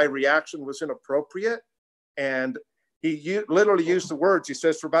 And my reaction was inappropriate. And he literally used the words. He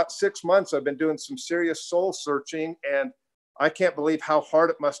says, for about 6 months, I've been doing some serious soul searching. And I can't believe how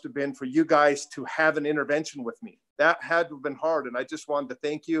hard it must have been for you guys to have an intervention with me. That had to have been hard. And I just wanted to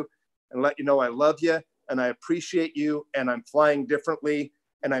thank you and let you know I love you and I appreciate you. And I'm flying differently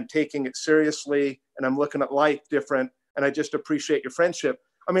and I'm taking it seriously and I'm looking at life different. And I just appreciate your friendship.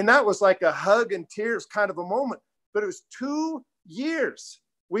 I mean, that was like a hug and tears kind of a moment, but it was 2 years.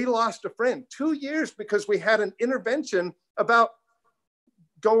 We lost a friend, 2 years because we had an intervention about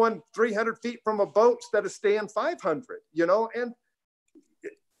going 300 feet from a boat instead of staying 500, and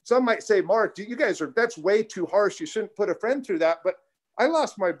some might say, Mark, that's way too harsh. You shouldn't put a friend through that. But I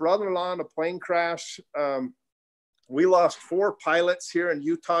lost my brother-in-law in a plane crash. We lost 4 pilots here in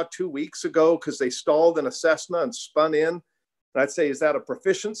Utah 2 weeks ago because they stalled in a Cessna and spun in. And I'd say, is that a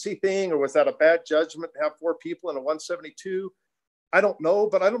proficiency thing or was that a bad judgment to have 4 people in a 172? I don't know,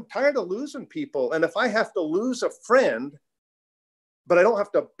 but I'm tired of losing people. And if I have to lose a friend, but I don't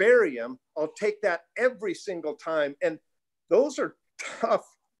have to bury him, I'll take that every single time. And those are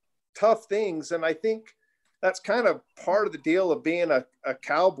tough things. And I think that's kind of part of the deal of being a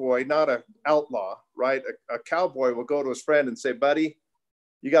cowboy, not an outlaw, right? A cowboy will go to his friend and say, buddy,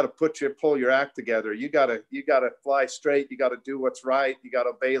 you got to pull your act together. You got to fly straight. You got to do what's right. You got to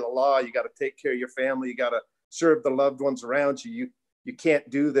obey the law. You got to take care of your family. You got to serve the loved ones around you. You can't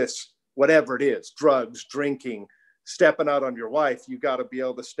do this, whatever it is, drugs, drinking, stepping out on your wife. You got to be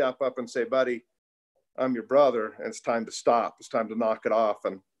able to step up and say, buddy, I'm your brother and it's time to stop. It's time to knock it off.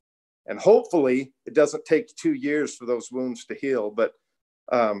 And hopefully it doesn't take 2 years for those wounds to heal. But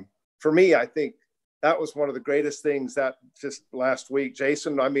for me, I think that was one of the greatest things that just last week,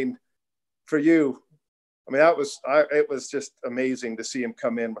 Jason, I mean, for you, I mean, it was just amazing to see him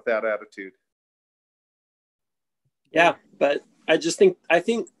come in with that attitude. Yeah. But I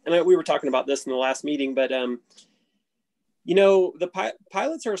think, and we were talking about this in the last meeting, but the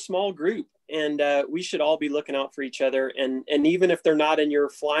pilots are a small group and we should all be looking out for each other. And even if they're not in your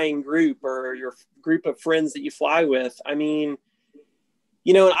flying group or your group of friends that you fly with, I mean,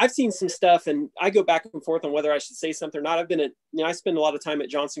 I've seen some stuff and I go back and forth on whether I should say something or not. I spend a lot of time at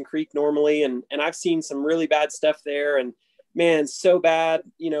Johnson Creek normally, and I've seen some really bad stuff there. And man, so bad.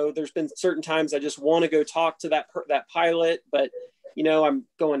 There's been certain times I just want to go talk to that pilot, but I'm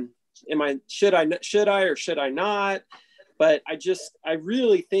going, should I or should I not? But I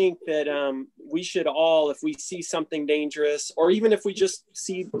really think that we should all, if we see something dangerous, or even if we just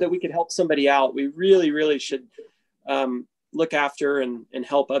see that we could help somebody out, we really, really should look after and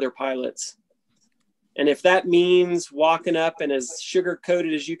help other pilots. And if that means walking up and as sugar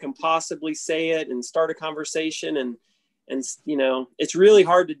coated as you can possibly say it and start a conversation, and it's really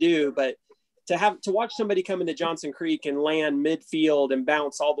hard to do, but to watch somebody come into Johnson Creek and land midfield and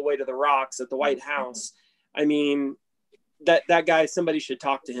bounce all the way to the rocks at the White House, I mean, that guy, somebody should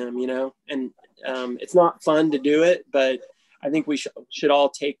talk to him, and it's not fun to do it, but I think we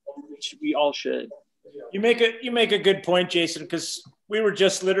all should. You make a good point, Jason, because we were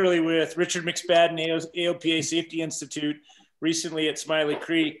just literally with Richard McSpadden, AOPA Safety Institute, recently at Smiley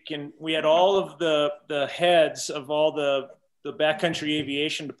Creek, and we had all of the heads of all the backcountry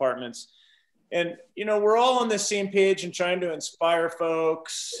aviation departments. And, we're all on the same page and trying to inspire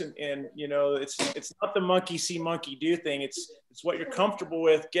folks. And it's not the monkey see, monkey do thing. It's what you're comfortable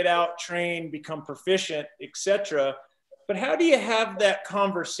with. Get out, train, become proficient, etc. But how do you have that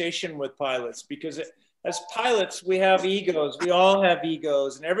conversation with pilots? Because as pilots, we have egos. We all have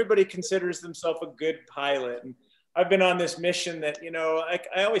egos, and everybody considers themselves a good pilot. And I've been on this mission that,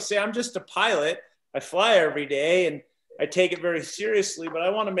 I always say, I'm just a pilot. I fly every day, and I take it very seriously, but I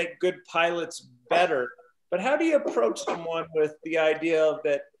want to make good pilots better. But how do you approach someone with the idea of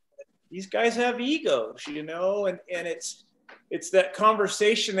that these guys have egos, and it's that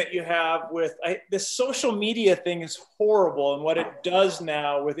conversation that you have with this social media thing is horrible. And what it does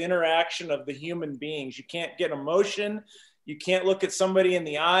now with interaction of the human beings, you can't get emotion. You can't look at somebody in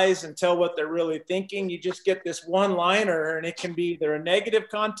the eyes and tell what they're really thinking. You just get this one liner, and it can be either a negative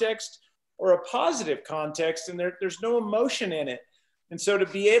context or a positive context, and there's no emotion in it. And so to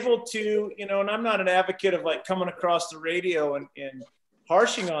be able to, and I'm not an advocate of like coming across the radio and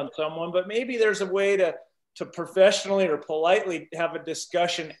harshing on someone, but maybe there's a way to professionally or politely have a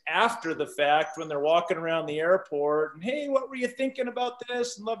discussion after the fact when they're walking around the airport and, hey, what were you thinking about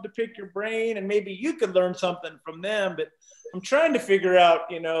this? And love to pick your brain, and maybe you could learn something from them. But I'm trying to figure out,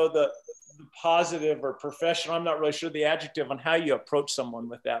 the positive or professional, I'm not really sure the adjective on how you approach someone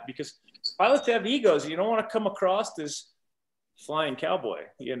with that, because pilots have egos. You don't want to come across as flying cowboy,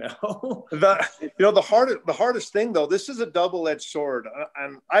 The hardest thing, though, this is a double-edged sword,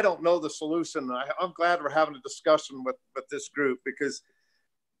 and I don't know the solution. I'm glad we're having a discussion with this group, because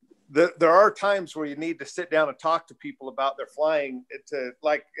there are times where you need to sit down and talk to people about their flying.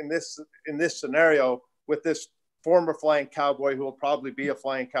 Like in this scenario with this former flying cowboy, who will probably be a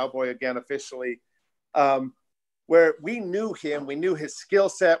flying cowboy again officially, where we knew him, we knew his skill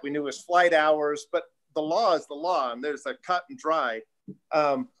set, we knew his flight hours, but the law is the law, and there's a cut and dry.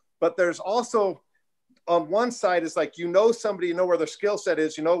 But there's also, on one side, is like, somebody, where their skill set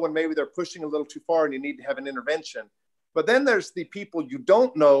is, when maybe they're pushing a little too far and you need to have an intervention. But then there's the people you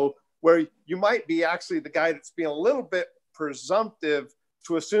don't know, where you might be actually the guy that's being a little bit presumptive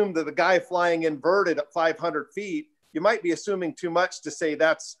to assume that the guy flying inverted at 500 feet, you might be assuming too much to say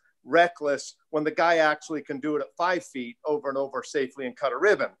that's reckless when the guy actually can do it at 5 feet over and over safely and cut a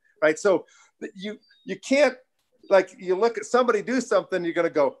ribbon, right? So you can't, like, you look at somebody do something, you're going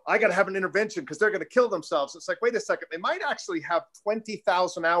to go, I got to have an intervention because they're going to kill themselves. It's like, wait a second, they might actually have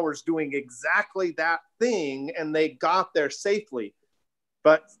 20,000 hours doing exactly that thing, and they got there safely.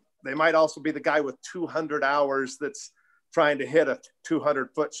 But they might also be the guy with 200 hours that's trying to hit a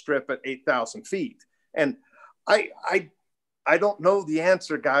 200-foot strip at 8,000 feet. And I don't know the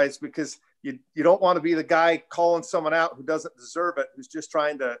answer, guys, because you don't want to be the guy calling someone out who doesn't deserve it, who's just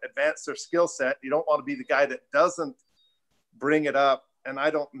trying to advance their skill set. You don't want to be the guy that doesn't bring it up. And I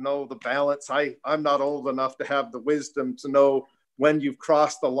don't know the balance. I'm not old enough to have the wisdom to know when you've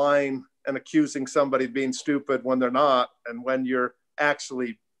crossed the line and accusing somebody of being stupid when they're not, and when you're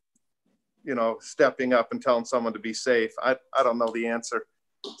actually, stepping up and telling someone to be safe. I don't know the answer.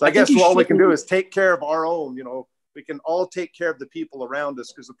 So I guess all we can do is take care of our own. We can all take care of the people around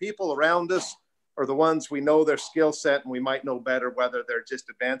us, because the people around us are the ones we know their skill set, and we might know better whether they're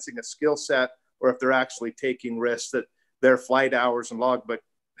just advancing a skill set or if they're actually taking risks that their flight hours and logbook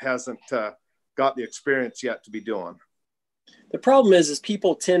hasn't got the experience yet to be doing. The problem is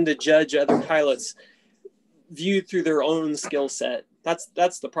people tend to judge other pilots viewed through their own skill set.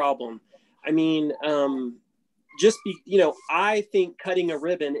 That's the problem. I mean, I think cutting a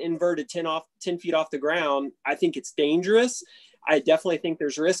ribbon inverted 10 feet off the ground, I think it's dangerous. I definitely think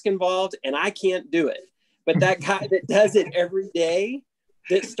there's risk involved, and I can't do it. But that guy that does it every day,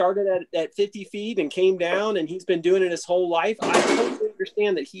 that started at 50 feet and came down, and he's been doing it his whole life. I totally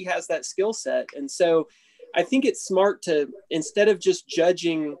understand that he has that skill set. And so I think it's smart to, instead of just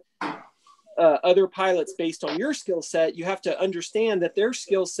judging other pilots based on your skill set, you have to understand that their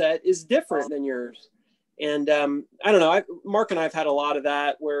skill set is different than yours. And I don't know, Mark and I have had a lot of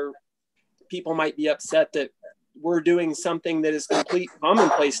that where people might be upset that we're doing something that is complete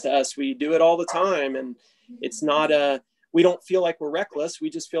commonplace to us. We do it all the time, and it's not we don't feel like we're reckless. We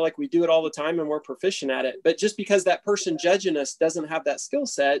just feel like we do it all the time and we're proficient at it. But just because that person judging us doesn't have that skill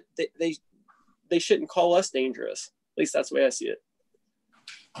set, they shouldn't call us dangerous. At least that's the way I see it.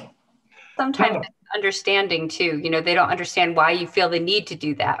 Sometimes it's understanding too, you know, they don't understand why you feel the need to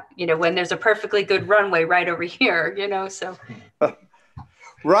do that, you know, when there's a perfectly good runway right over here, you know, so.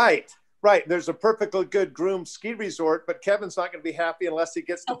 Right. There's a perfectly good groomed ski resort, but Kevin's not going to be happy unless he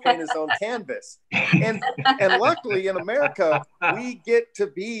gets to paint his own canvas. And luckily in America, we get to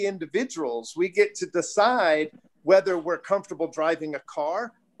be individuals. We get to decide whether we're comfortable driving a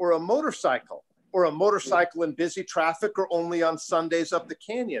car or a motorcycle in busy traffic or only on Sundays up the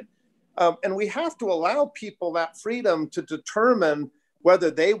canyon. And we have to allow people that freedom to determine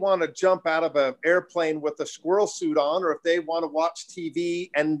whether they want to jump out of an airplane with a squirrel suit on, or if they want to watch TV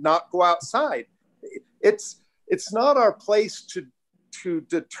and not go outside. It's not our place to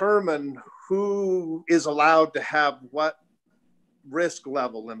determine who is allowed to have what risk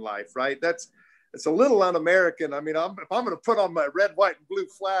level in life, right? It's a little un-American. I mean, if I'm going to put on my red, white, and blue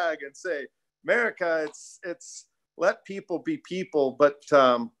flag and say, America, it's let people be people, but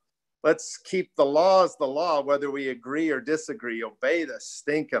let's keep the laws the law, whether we agree or disagree. Obey the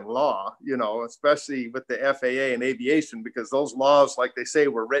stinking law, you know, especially with the FAA and aviation, because those laws, like they say,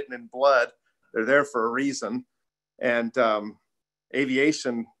 were written in blood. They're there for a reason. And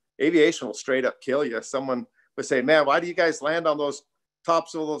aviation will straight up kill you. Someone would say, man, why do you guys land on those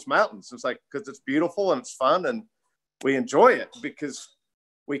tops of those mountains? It's like, because it's beautiful and it's fun and we enjoy it because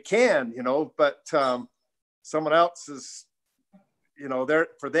we can, you know, but someone else is, you know, they're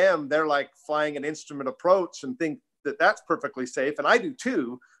like flying an instrument approach and think that that's perfectly safe. And I do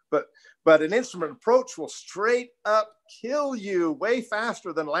too, but an instrument approach will straight up kill you way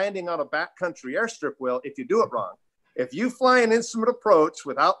faster than landing on a backcountry airstrip will if you do it wrong. If you fly an instrument approach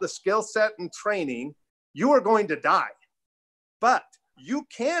without the skill set and training, you are going to die. But you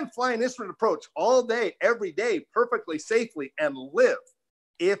can fly an instrument approach all day, every day, perfectly safely and live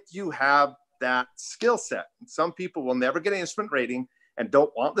if you have that skill set. And some people will never get an instrument rating and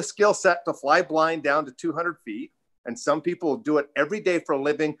don't want the skill set to fly blind down to 200 feet. And some people will do it every day for a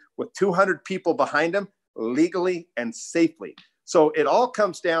living with 200 people behind them legally and safely. So it all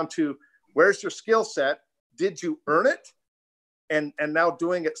comes down to, where's your skill set? Did you earn it? And now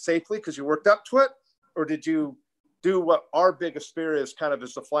doing it safely because you worked up to it? Or did you do what our biggest fear is, kind of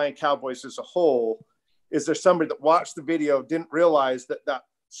as the Flying Cowboys as a whole? Is there somebody that watched the video, didn't realize that that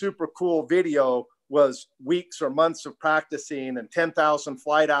super cool video was weeks or months of practicing and 10,000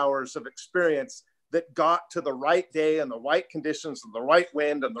 flight hours of experience that got to the right day and the right conditions and the right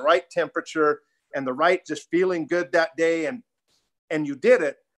wind and the right temperature and the right just feeling good that day, and you did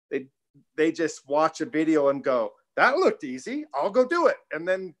it. They just watch a video and go, that looked easy, I'll go do it. And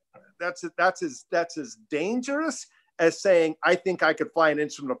then that's as dangerous as saying, I think I could fly an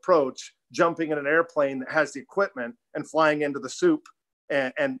instrument approach, jumping in an airplane that has the equipment and flying into the soup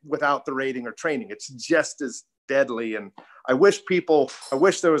and without the rating or training. It's just as deadly. And I wish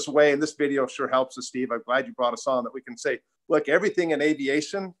there was a way, and this video sure helps us, Steve. I'm glad you brought us on, that we can say, look, everything in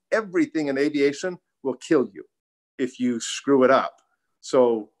aviation will kill you if you screw it up.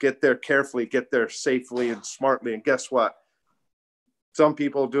 So get there carefully, get there safely and smartly. And guess what? Some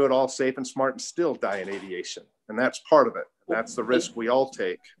people do it all safe and smart and still die in aviation. And that's part of it. That's the risk we all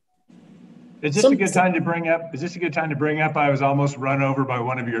take. Is this a good time to bring up? I was almost run over by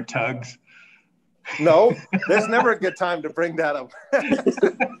one of your tugs. No, there's never a good time to bring that up.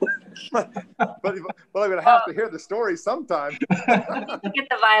 but I'm going to have to hear the story sometime. Get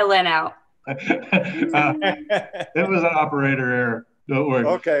the violin out. It was an operator error. Don't worry.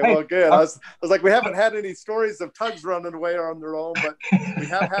 Okay, well, good. I was like, we haven't had any stories of tugs running away on their own, but we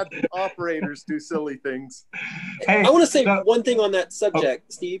have had operators do silly things. Hey, I want to say one thing on that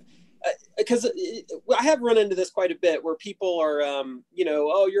subject, Steve, because I have run into this quite a bit where people are,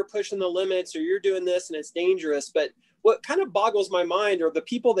 oh, you're pushing the limits or you're doing this and it's dangerous. But what kind of boggles my mind are the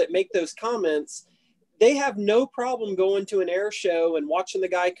people that make those comments. They have no problem going to an air show and watching the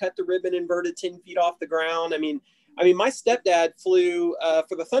guy cut the ribbon inverted 10 feet off the ground. I mean, my stepdad flew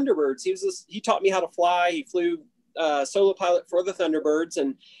for the Thunderbirds. He taught me how to fly. He flew solo pilot for the Thunderbirds.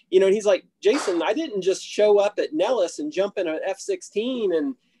 And, you know, and he's like, Jason, I didn't just show up at Nellis and jump in an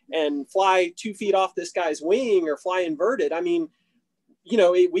F-16 and fly 2 feet off this guy's wing or fly inverted. I mean, you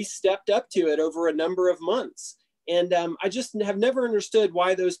know, we stepped up to it over a number of months. And I just have never understood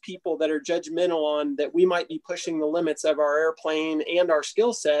why those people that are judgmental on that we might be pushing the limits of our airplane and our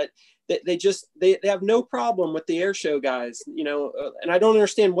skill set, that they have no problem with the air show guys, you know, and I don't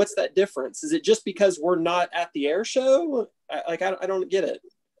understand what's that difference. Is it just because we're not at the air show? I don't get it.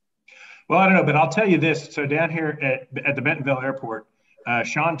 Well, I don't know, but I'll tell you this. So down here at the Bentonville Airport,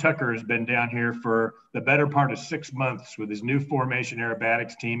 Sean Tucker has been down here for the better part of 6 months with his new formation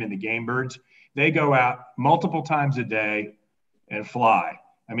aerobatics team and the Game Birds. They go out multiple times a day and fly.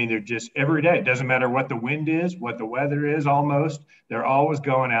 I mean, they're just every day. It doesn't matter what the wind is, what the weather is, almost. They're always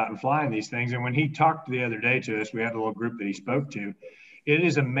going out and flying these things. And when he talked the other day to us, we had a little group that he spoke to. It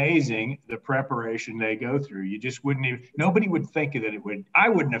is amazing the preparation they go through. You just wouldn't even, nobody would think that it would. I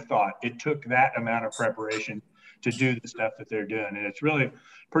wouldn't have thought it took that amount of preparation to do the stuff that they're doing. And it's really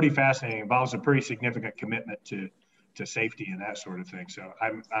pretty fascinating. It involves a pretty significant commitment to safety and that sort of thing. So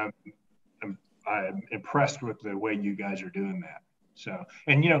I'm impressed with the way you guys are doing that. So,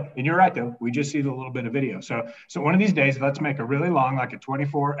 and you know, and you're right though, we just see the little bit of video. So one of these days, let's make a really long, like a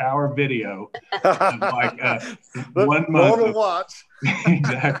 24-hour video of like 1 month. To watch.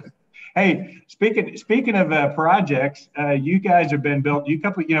 Exactly. Hey, speaking of projects, you guys have been built. You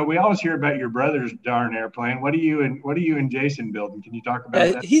know, we always hear about your brother's darn airplane. What are you and Jason building? Can you talk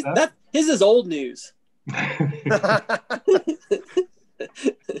about that? His is old news.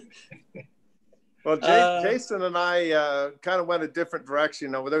 Well, Jason and I kind of went a different direction.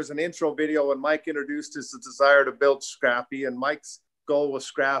 You know, there was an intro video when Mike introduced his desire to build Scrappy, and Mike's goal with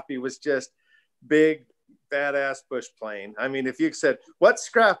Scrappy was just big, badass bush plane. I mean, if you said, what's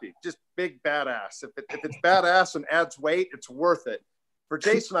Scrappy? Just big, badass. If it's badass and adds weight, it's worth it. For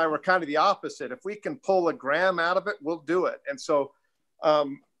Jason and I, we're kind of the opposite. If we can pull a gram out of it, we'll do it. And so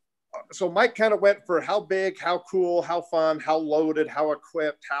Mike kind of went for how big, how cool, how fun, how loaded, how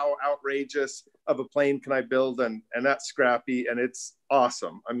equipped, how outrageous of a plane can I build? And that's Scrappy, and it's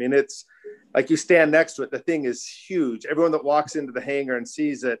awesome. I mean, it's like you stand next to it, the thing is huge. Everyone that walks into the hangar and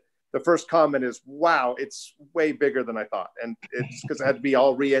sees it, the first comment is, wow, it's way bigger than I thought. And it's because it had to be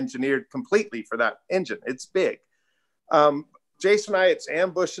all re-engineered completely for that engine. It's big. Jason and I, it's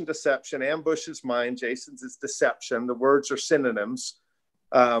ambush and deception. Ambush is mine. Jason's is deception. The words are synonyms.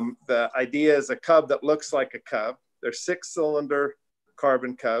 The idea is a Cub that looks like a Cub. They're 6-cylinder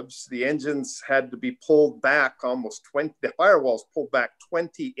carbon Cubs. The engines had to be pulled back almost 20, the firewalls pulled back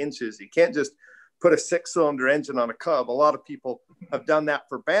 20 inches. You can't just put a 6-cylinder engine on a Cub. A lot of people have done that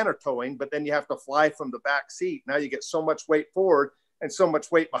for banner towing, but then you have to fly from the back seat. Now you get so much weight forward and so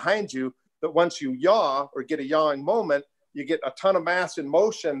much weight behind you that once you yaw or get a yawing moment, you get a ton of mass in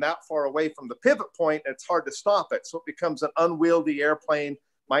motion that far away from the pivot point, and it's hard to stop it. So it becomes an unwieldy airplane,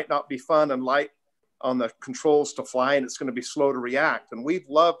 might not be fun and light on the controls to fly, and it's going to be slow to react. And we've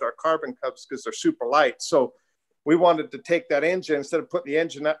loved our carbon Cubs because they're super light. So we wanted to take that engine, instead of putting the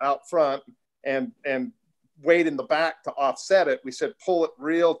engine out front and weight in the back to offset it, we said, pull it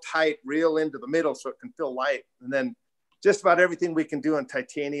real tight, real into the middle so it can feel light. And then just about everything we can do in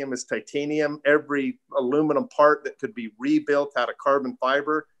titanium is titanium. Every aluminum part that could be rebuilt out of carbon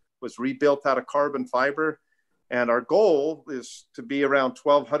fiber was rebuilt out of carbon fiber. And our goal is to be around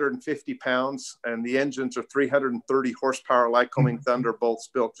 1,250 pounds, and the engines are 330 horsepower Lycoming Thunderbolts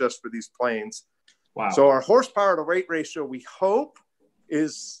built just for these planes. Wow. So our horsepower to weight ratio, we hope,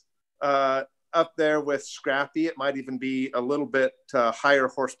 is up there with Scrappy. It might even be a little bit higher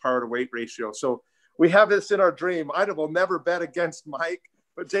horsepower to weight ratio. So we have this in our dream. I will never bet against Mike,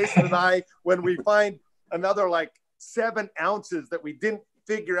 but Jason and I, when we find another like 7 ounces that we didn't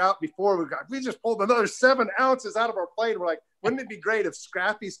figure out before, we just pulled another 7 ounces out of our plane. We're like, wouldn't it be great if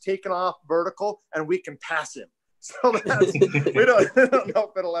Scrappy's taken off vertical and we can pass him? So that's, we don't know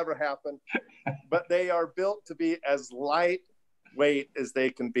if it'll ever happen, but they are built to be as lightweight as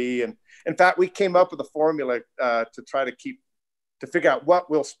they can be. And in fact, we came up with a formula to try to figure out what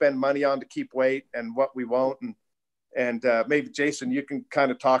we'll spend money on to keep weight and what we won't. And maybe Jason, you can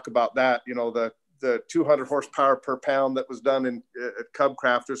kind of talk about that, you know, the 200 horsepower per pound that was done at Cub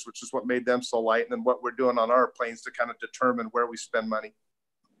Crafters, which is what made them so light, and then what we're doing on our planes to kind of determine where we spend money.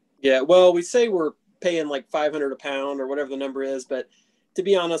 Yeah, well, we say we're paying like 500 a pound or whatever the number is, but to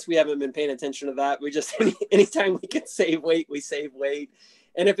be honest, we haven't been paying attention to that. We just anytime we can save weight, we save weight.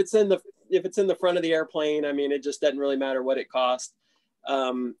 And if it's in the front of the airplane, I mean, it just doesn't really matter what it costs.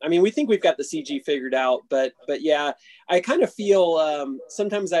 I mean, we think we've got the CG figured out, but yeah, I kind of feel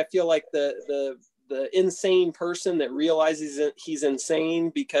sometimes I feel like the insane person that realizes that he's insane,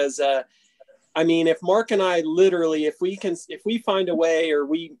 because I mean, if Mark and I literally, if we find a way, or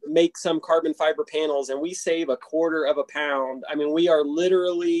we make some carbon fiber panels and we save a quarter of a pound, I mean, we are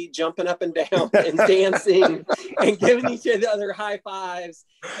literally jumping up and down and dancing and giving each other high fives.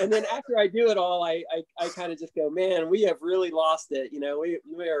 And then after I do it all, I kind of just go, man, we have really lost it. You know,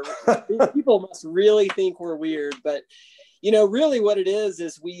 people must really think we're weird, but you know, really what it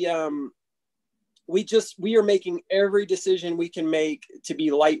is we are making every decision we can make to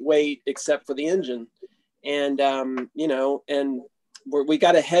be lightweight except for the engine. And, you know, and we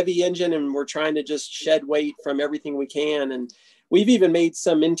got a heavy engine, and we're trying to just shed weight from everything we can. And we've even made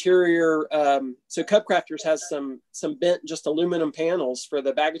some interior. So Cub Crafters has some bent, just aluminum panels for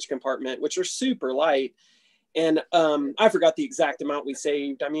the baggage compartment, which are super light. And I forgot the exact amount we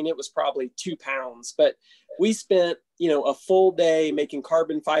saved. I mean, it was probably 2 pounds, but we spent, you know, a full day making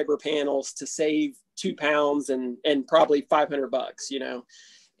carbon fiber panels to save 2 pounds and probably $500, you know.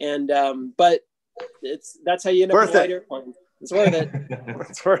 And but that's how you end up with a light airplane. It's worth it.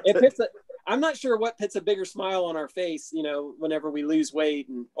 It's worth it. I'm not sure what puts a bigger smile on our face, you know, whenever we lose weight,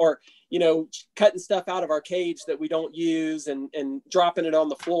 or, you know, cutting stuff out of our cage that we don't use and dropping it on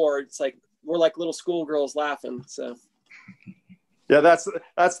the floor. It's like, we're like little schoolgirls laughing. So, yeah,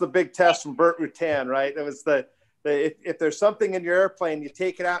 that's the big test from Burt Rutan, right? It was if there's something in your airplane, you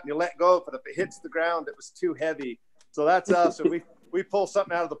take it out and you let go of it. If it hits the ground, it was too heavy. So that's us. If we pull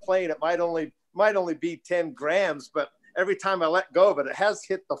something out of the plane, it might only be 10 grams, but every time I let go of it, it has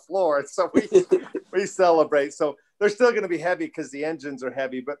hit the floor. So we celebrate. So they're still going to be heavy because the engines are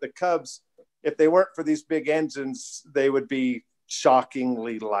heavy. But the Cubs, if they weren't for these big engines, they would be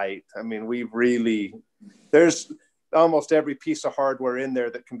shockingly light. I mean, there's almost every piece of hardware in there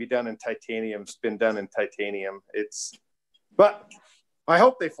that can be done in titanium's been done in titanium. But I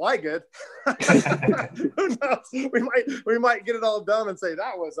hope they fly good. Who knows? We might get it all done and say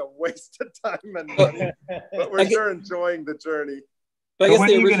that was a waste of time and money. But we're sure enjoying the journey. But when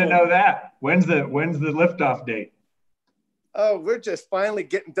are you going to know that? When's the liftoff date? Oh, we're just finally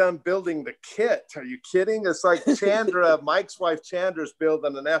getting done building the kit. Are you kidding? It's like Chandra, Mike's wife Chandra's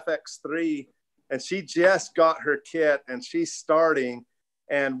building an FX3, and she just got her kit and she's starting.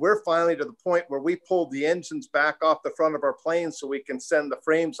 And we're finally to the point where we pulled the engines back off the front of our plane so we can send the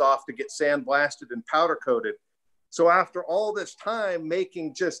frames off to get sandblasted and powder coated. So after all this time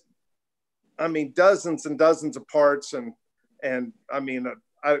making just, I mean, dozens and dozens of parts and I mean,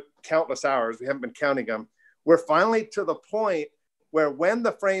 countless hours, we haven't been counting them. We're finally to the point where when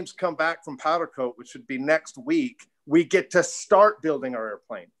the frames come back from powder coat, which should be next week, we get to start building our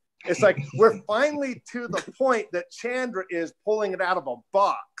airplane. It's like we're finally to the point that Chandra is pulling it out of a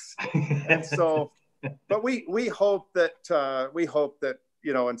box. And so, but we hope that,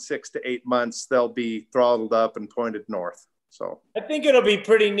 you know, in 6 to 8 months, they'll be throttled up and pointed north. So I think it'll be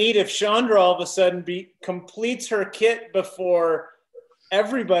pretty neat if Chandra all of a sudden completes her kit before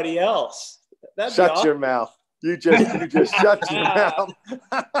everybody else. Shut awesome. Your mouth. You just shut your mouth.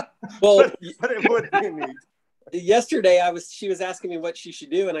 Well, but it would be neat. Yesterday she was asking me what she should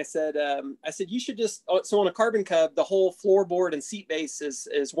do, and I said you should just, so on a Carbon Cub, the whole floorboard and seat base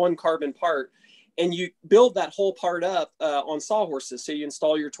is one carbon part, and you build that whole part up on sawhorses. So you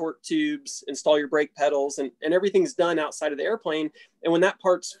install your torque tubes, install your brake pedals, and everything's done outside of the airplane. And when that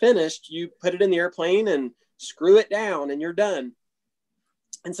part's finished, you put it in the airplane and screw it down, and you're done.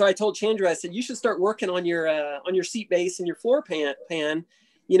 And so I told Chandra, I said, you should start working on your seat base and your floor pan,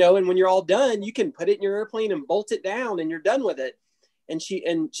 you know, and when you're all done, you can put it in your airplane and bolt it down and you're done with it. And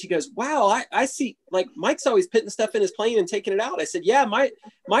she goes, wow, I see, like Mike's always putting stuff in his plane and taking it out. I said, yeah,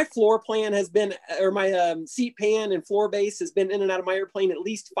 my floor plan has been, or my seat pan and floor base has been in and out of my airplane at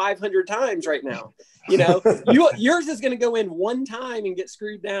least 500 times right now. You know, yours is going to go in one time and get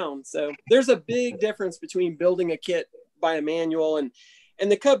screwed down. So there's a big difference between building a kit by a manual, and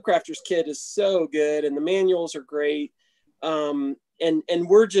the Cub Crafters kit is so good and the manuals are great. And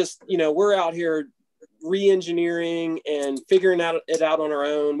we're just, you know, we're out here re-engineering and figuring it out on our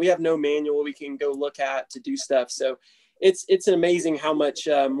own. We have no manual we can go look at to do stuff. So it's amazing how much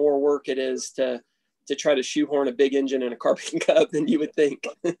more work it is to try to shoehorn a big engine in a Carbon Cub than you would think.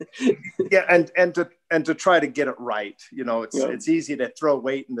 Yeah. And to try to get it right. You know, it's easy to throw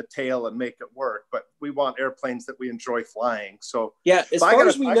weight in the tail and make it work, but we want airplanes that we enjoy flying. So yeah, as far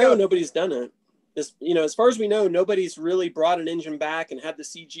as we know, nobody's done it. As far as we know, nobody's really brought an engine back and had the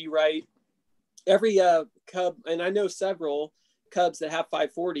CG right. Every Cub, and I know several Cubs that have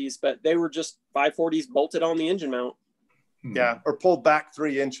 540s, but they were just 540s bolted on the engine mount. Yeah, or pulled back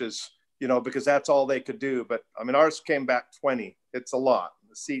 3 inches, you know, because that's all they could do. But I mean, ours came back 20. It's a lot.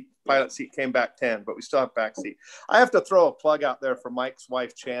 The seat pilot seat, came back 10, but we still have back seat. I have to throw a plug out there for Mike's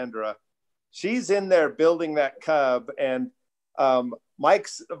wife, Chandra. She's in there building that Cub, and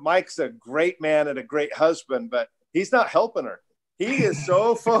Mike's a great man and a great husband, but he's not helping her. He is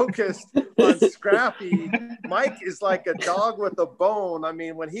so focused on Scrappy. Mike is like a dog with a bone. I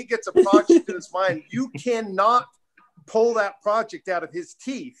mean, when he gets a project in his mind, you cannot pull that project out of his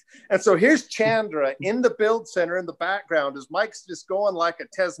teeth. And so here's Chandra in the build center in the background as Mike's just going like a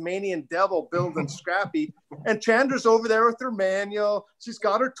Tasmanian devil building Scrappy. And Chandra's over there with her manual. She's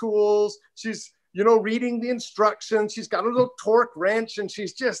got her tools. She's, you know, reading the instructions. She's got a little torque wrench, and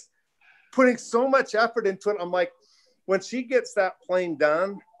she's just putting so much effort into it. I'm like, when she gets that plane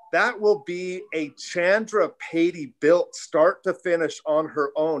done, that will be a Chandra Patey built start to finish on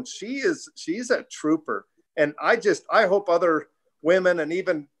her own. She's a trooper. And I hope other women and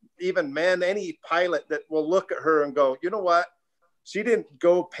even men, any pilot that will look at her and go, you know what? She didn't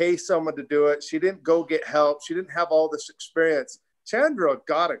go pay someone to do it. She didn't go get help. She didn't have all this experience. Chandra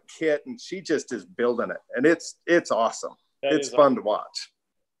got a kit and she just is building it. And it's awesome. It's fun to watch.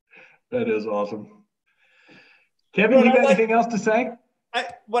 That is awesome. Kevin, you got anything else to say?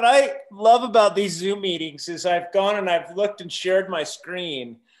 What I love about these Zoom meetings is I've gone and I've looked and shared my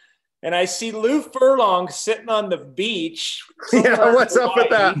screen, and I see Lou Furlong sitting on the beach. Yeah, what's up with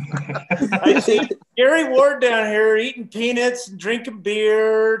that? I see Gary Ward down here eating peanuts and drinking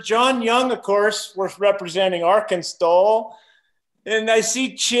beer. John Young, of course, was representing Arkansas. And I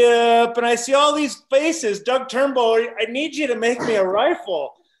see Chip, and I see all these faces. Doug Turnbull, I need you to make me a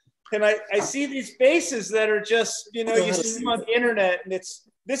rifle. And I see these faces that are just, you know, you see them on the internet, and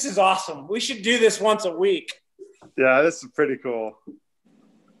this is awesome. We should do this once a week. Yeah, this is pretty cool.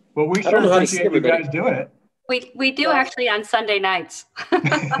 Well, we sure appreciate you guys doing it. We do actually on Sunday nights.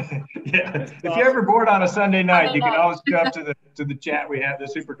 Yeah. If you're ever bored on a Sunday night, you can always go up to the chat we have, the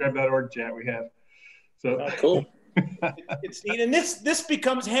supercub.org chat we have. So cool. It's neat. And this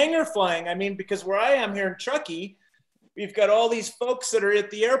becomes hangar flying. I mean, because where I am here in Truckee, we've got all these folks that are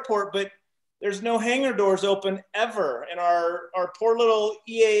at the airport, but there's no hangar doors open ever. And our poor little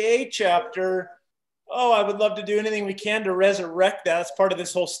EAA chapter, I would love to do anything we can to resurrect that. That's part of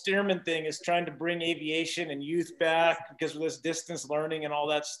this whole Stearman thing, is trying to bring aviation and youth back because of this distance learning and all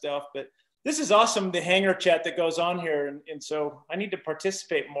that stuff. But this is awesome, the hangar chat that goes on here. And so I need to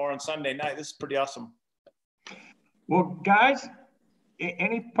participate more on Sunday night. This is pretty awesome. Well, guys,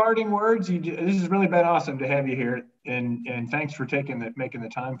 any parting words? This has really been awesome to have you here, and thanks for making the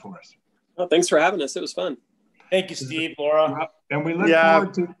time for us. Well, thanks for having us. It was fun. Thank you, Steve, Laura. And we look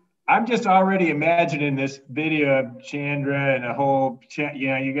forward to. I'm just already imagining this video of Chandra and a whole chat.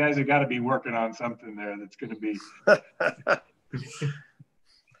 Yeah, you guys have got to be working on something there that's going to be.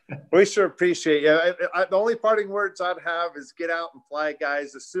 We sure appreciate you. The only parting words I'd have is get out and fly,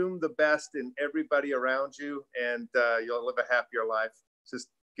 guys. Assume the best in everybody around you, and you'll live a happier life. Just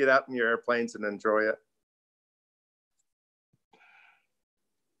get out in your airplanes and enjoy it.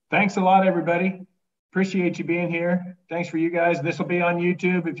 Thanks a lot, everybody. Appreciate you being here. Thanks for you guys. This will be on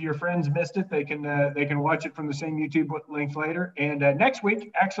YouTube. If your friends missed it, they can watch it from the same YouTube link later. And next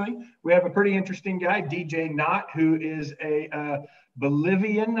week, actually, we have a pretty interesting guy, DJ Knott, who is a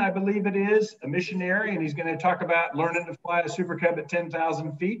Bolivian, I believe it is, a missionary, and he's going to talk about learning to fly a Super Cub at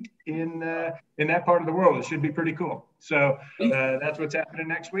 10,000 feet in that part of the world. It should be pretty cool. So that's what's happening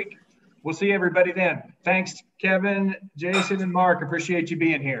next week. We'll see everybody then. Thanks, Kevin, Jason, and Mark. Appreciate you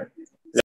being here.